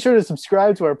podcast. So be sure to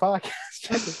subscribe to our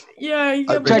podcast. Yeah, you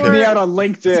get check me out on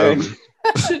LinkedIn.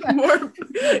 More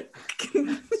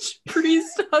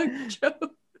priest hug jokes.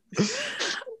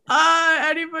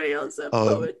 Anybody else have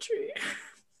poetry?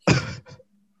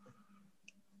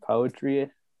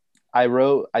 Poetry.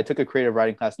 I took a creative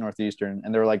writing class at Northeastern,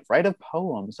 and they were like, write a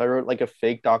poem. So I wrote like a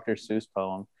fake Dr. Seuss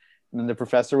poem. And then the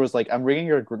professor was like, I'm bringing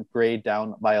your grade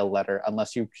down by a letter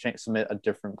unless you submit a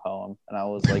different poem. And I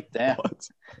was like, damn.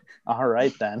 All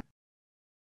right, then.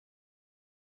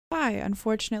 Bye.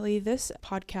 Unfortunately, this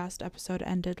podcast episode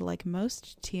ended like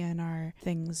most TNR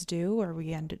things do, where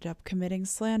we ended up committing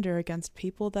slander against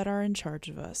people that are in charge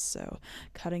of us. So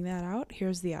cutting that out,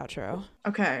 here's the outro.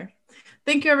 Okay.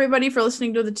 Thank you, everybody, for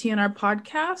listening to the TNR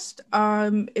podcast.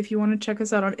 If you want to check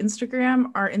us out on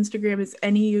Instagram, our Instagram is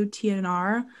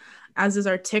NEUTNR, as is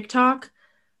our TikTok.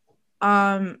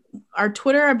 Our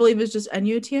Twitter, I believe, is just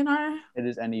NUTNR. It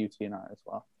is NEUTNR as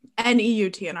well.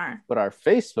 NEUTNR. But our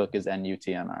Facebook is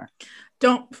NUTNR.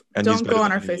 Don't go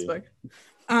on our Facebook.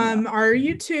 Our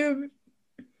YouTube,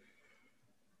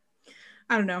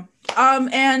 I don't know.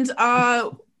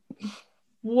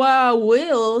 Well,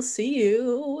 we'll see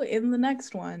you in the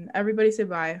next one. Everybody say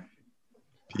bye.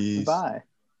 Peace. Bye.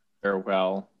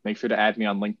 Farewell. Make sure to add me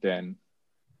on LinkedIn.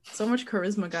 So much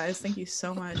charisma, guys. Thank you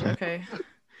so much. Okay.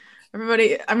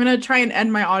 Everybody, I'm going to try and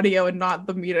end my audio and not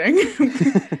the meeting.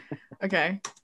 Okay.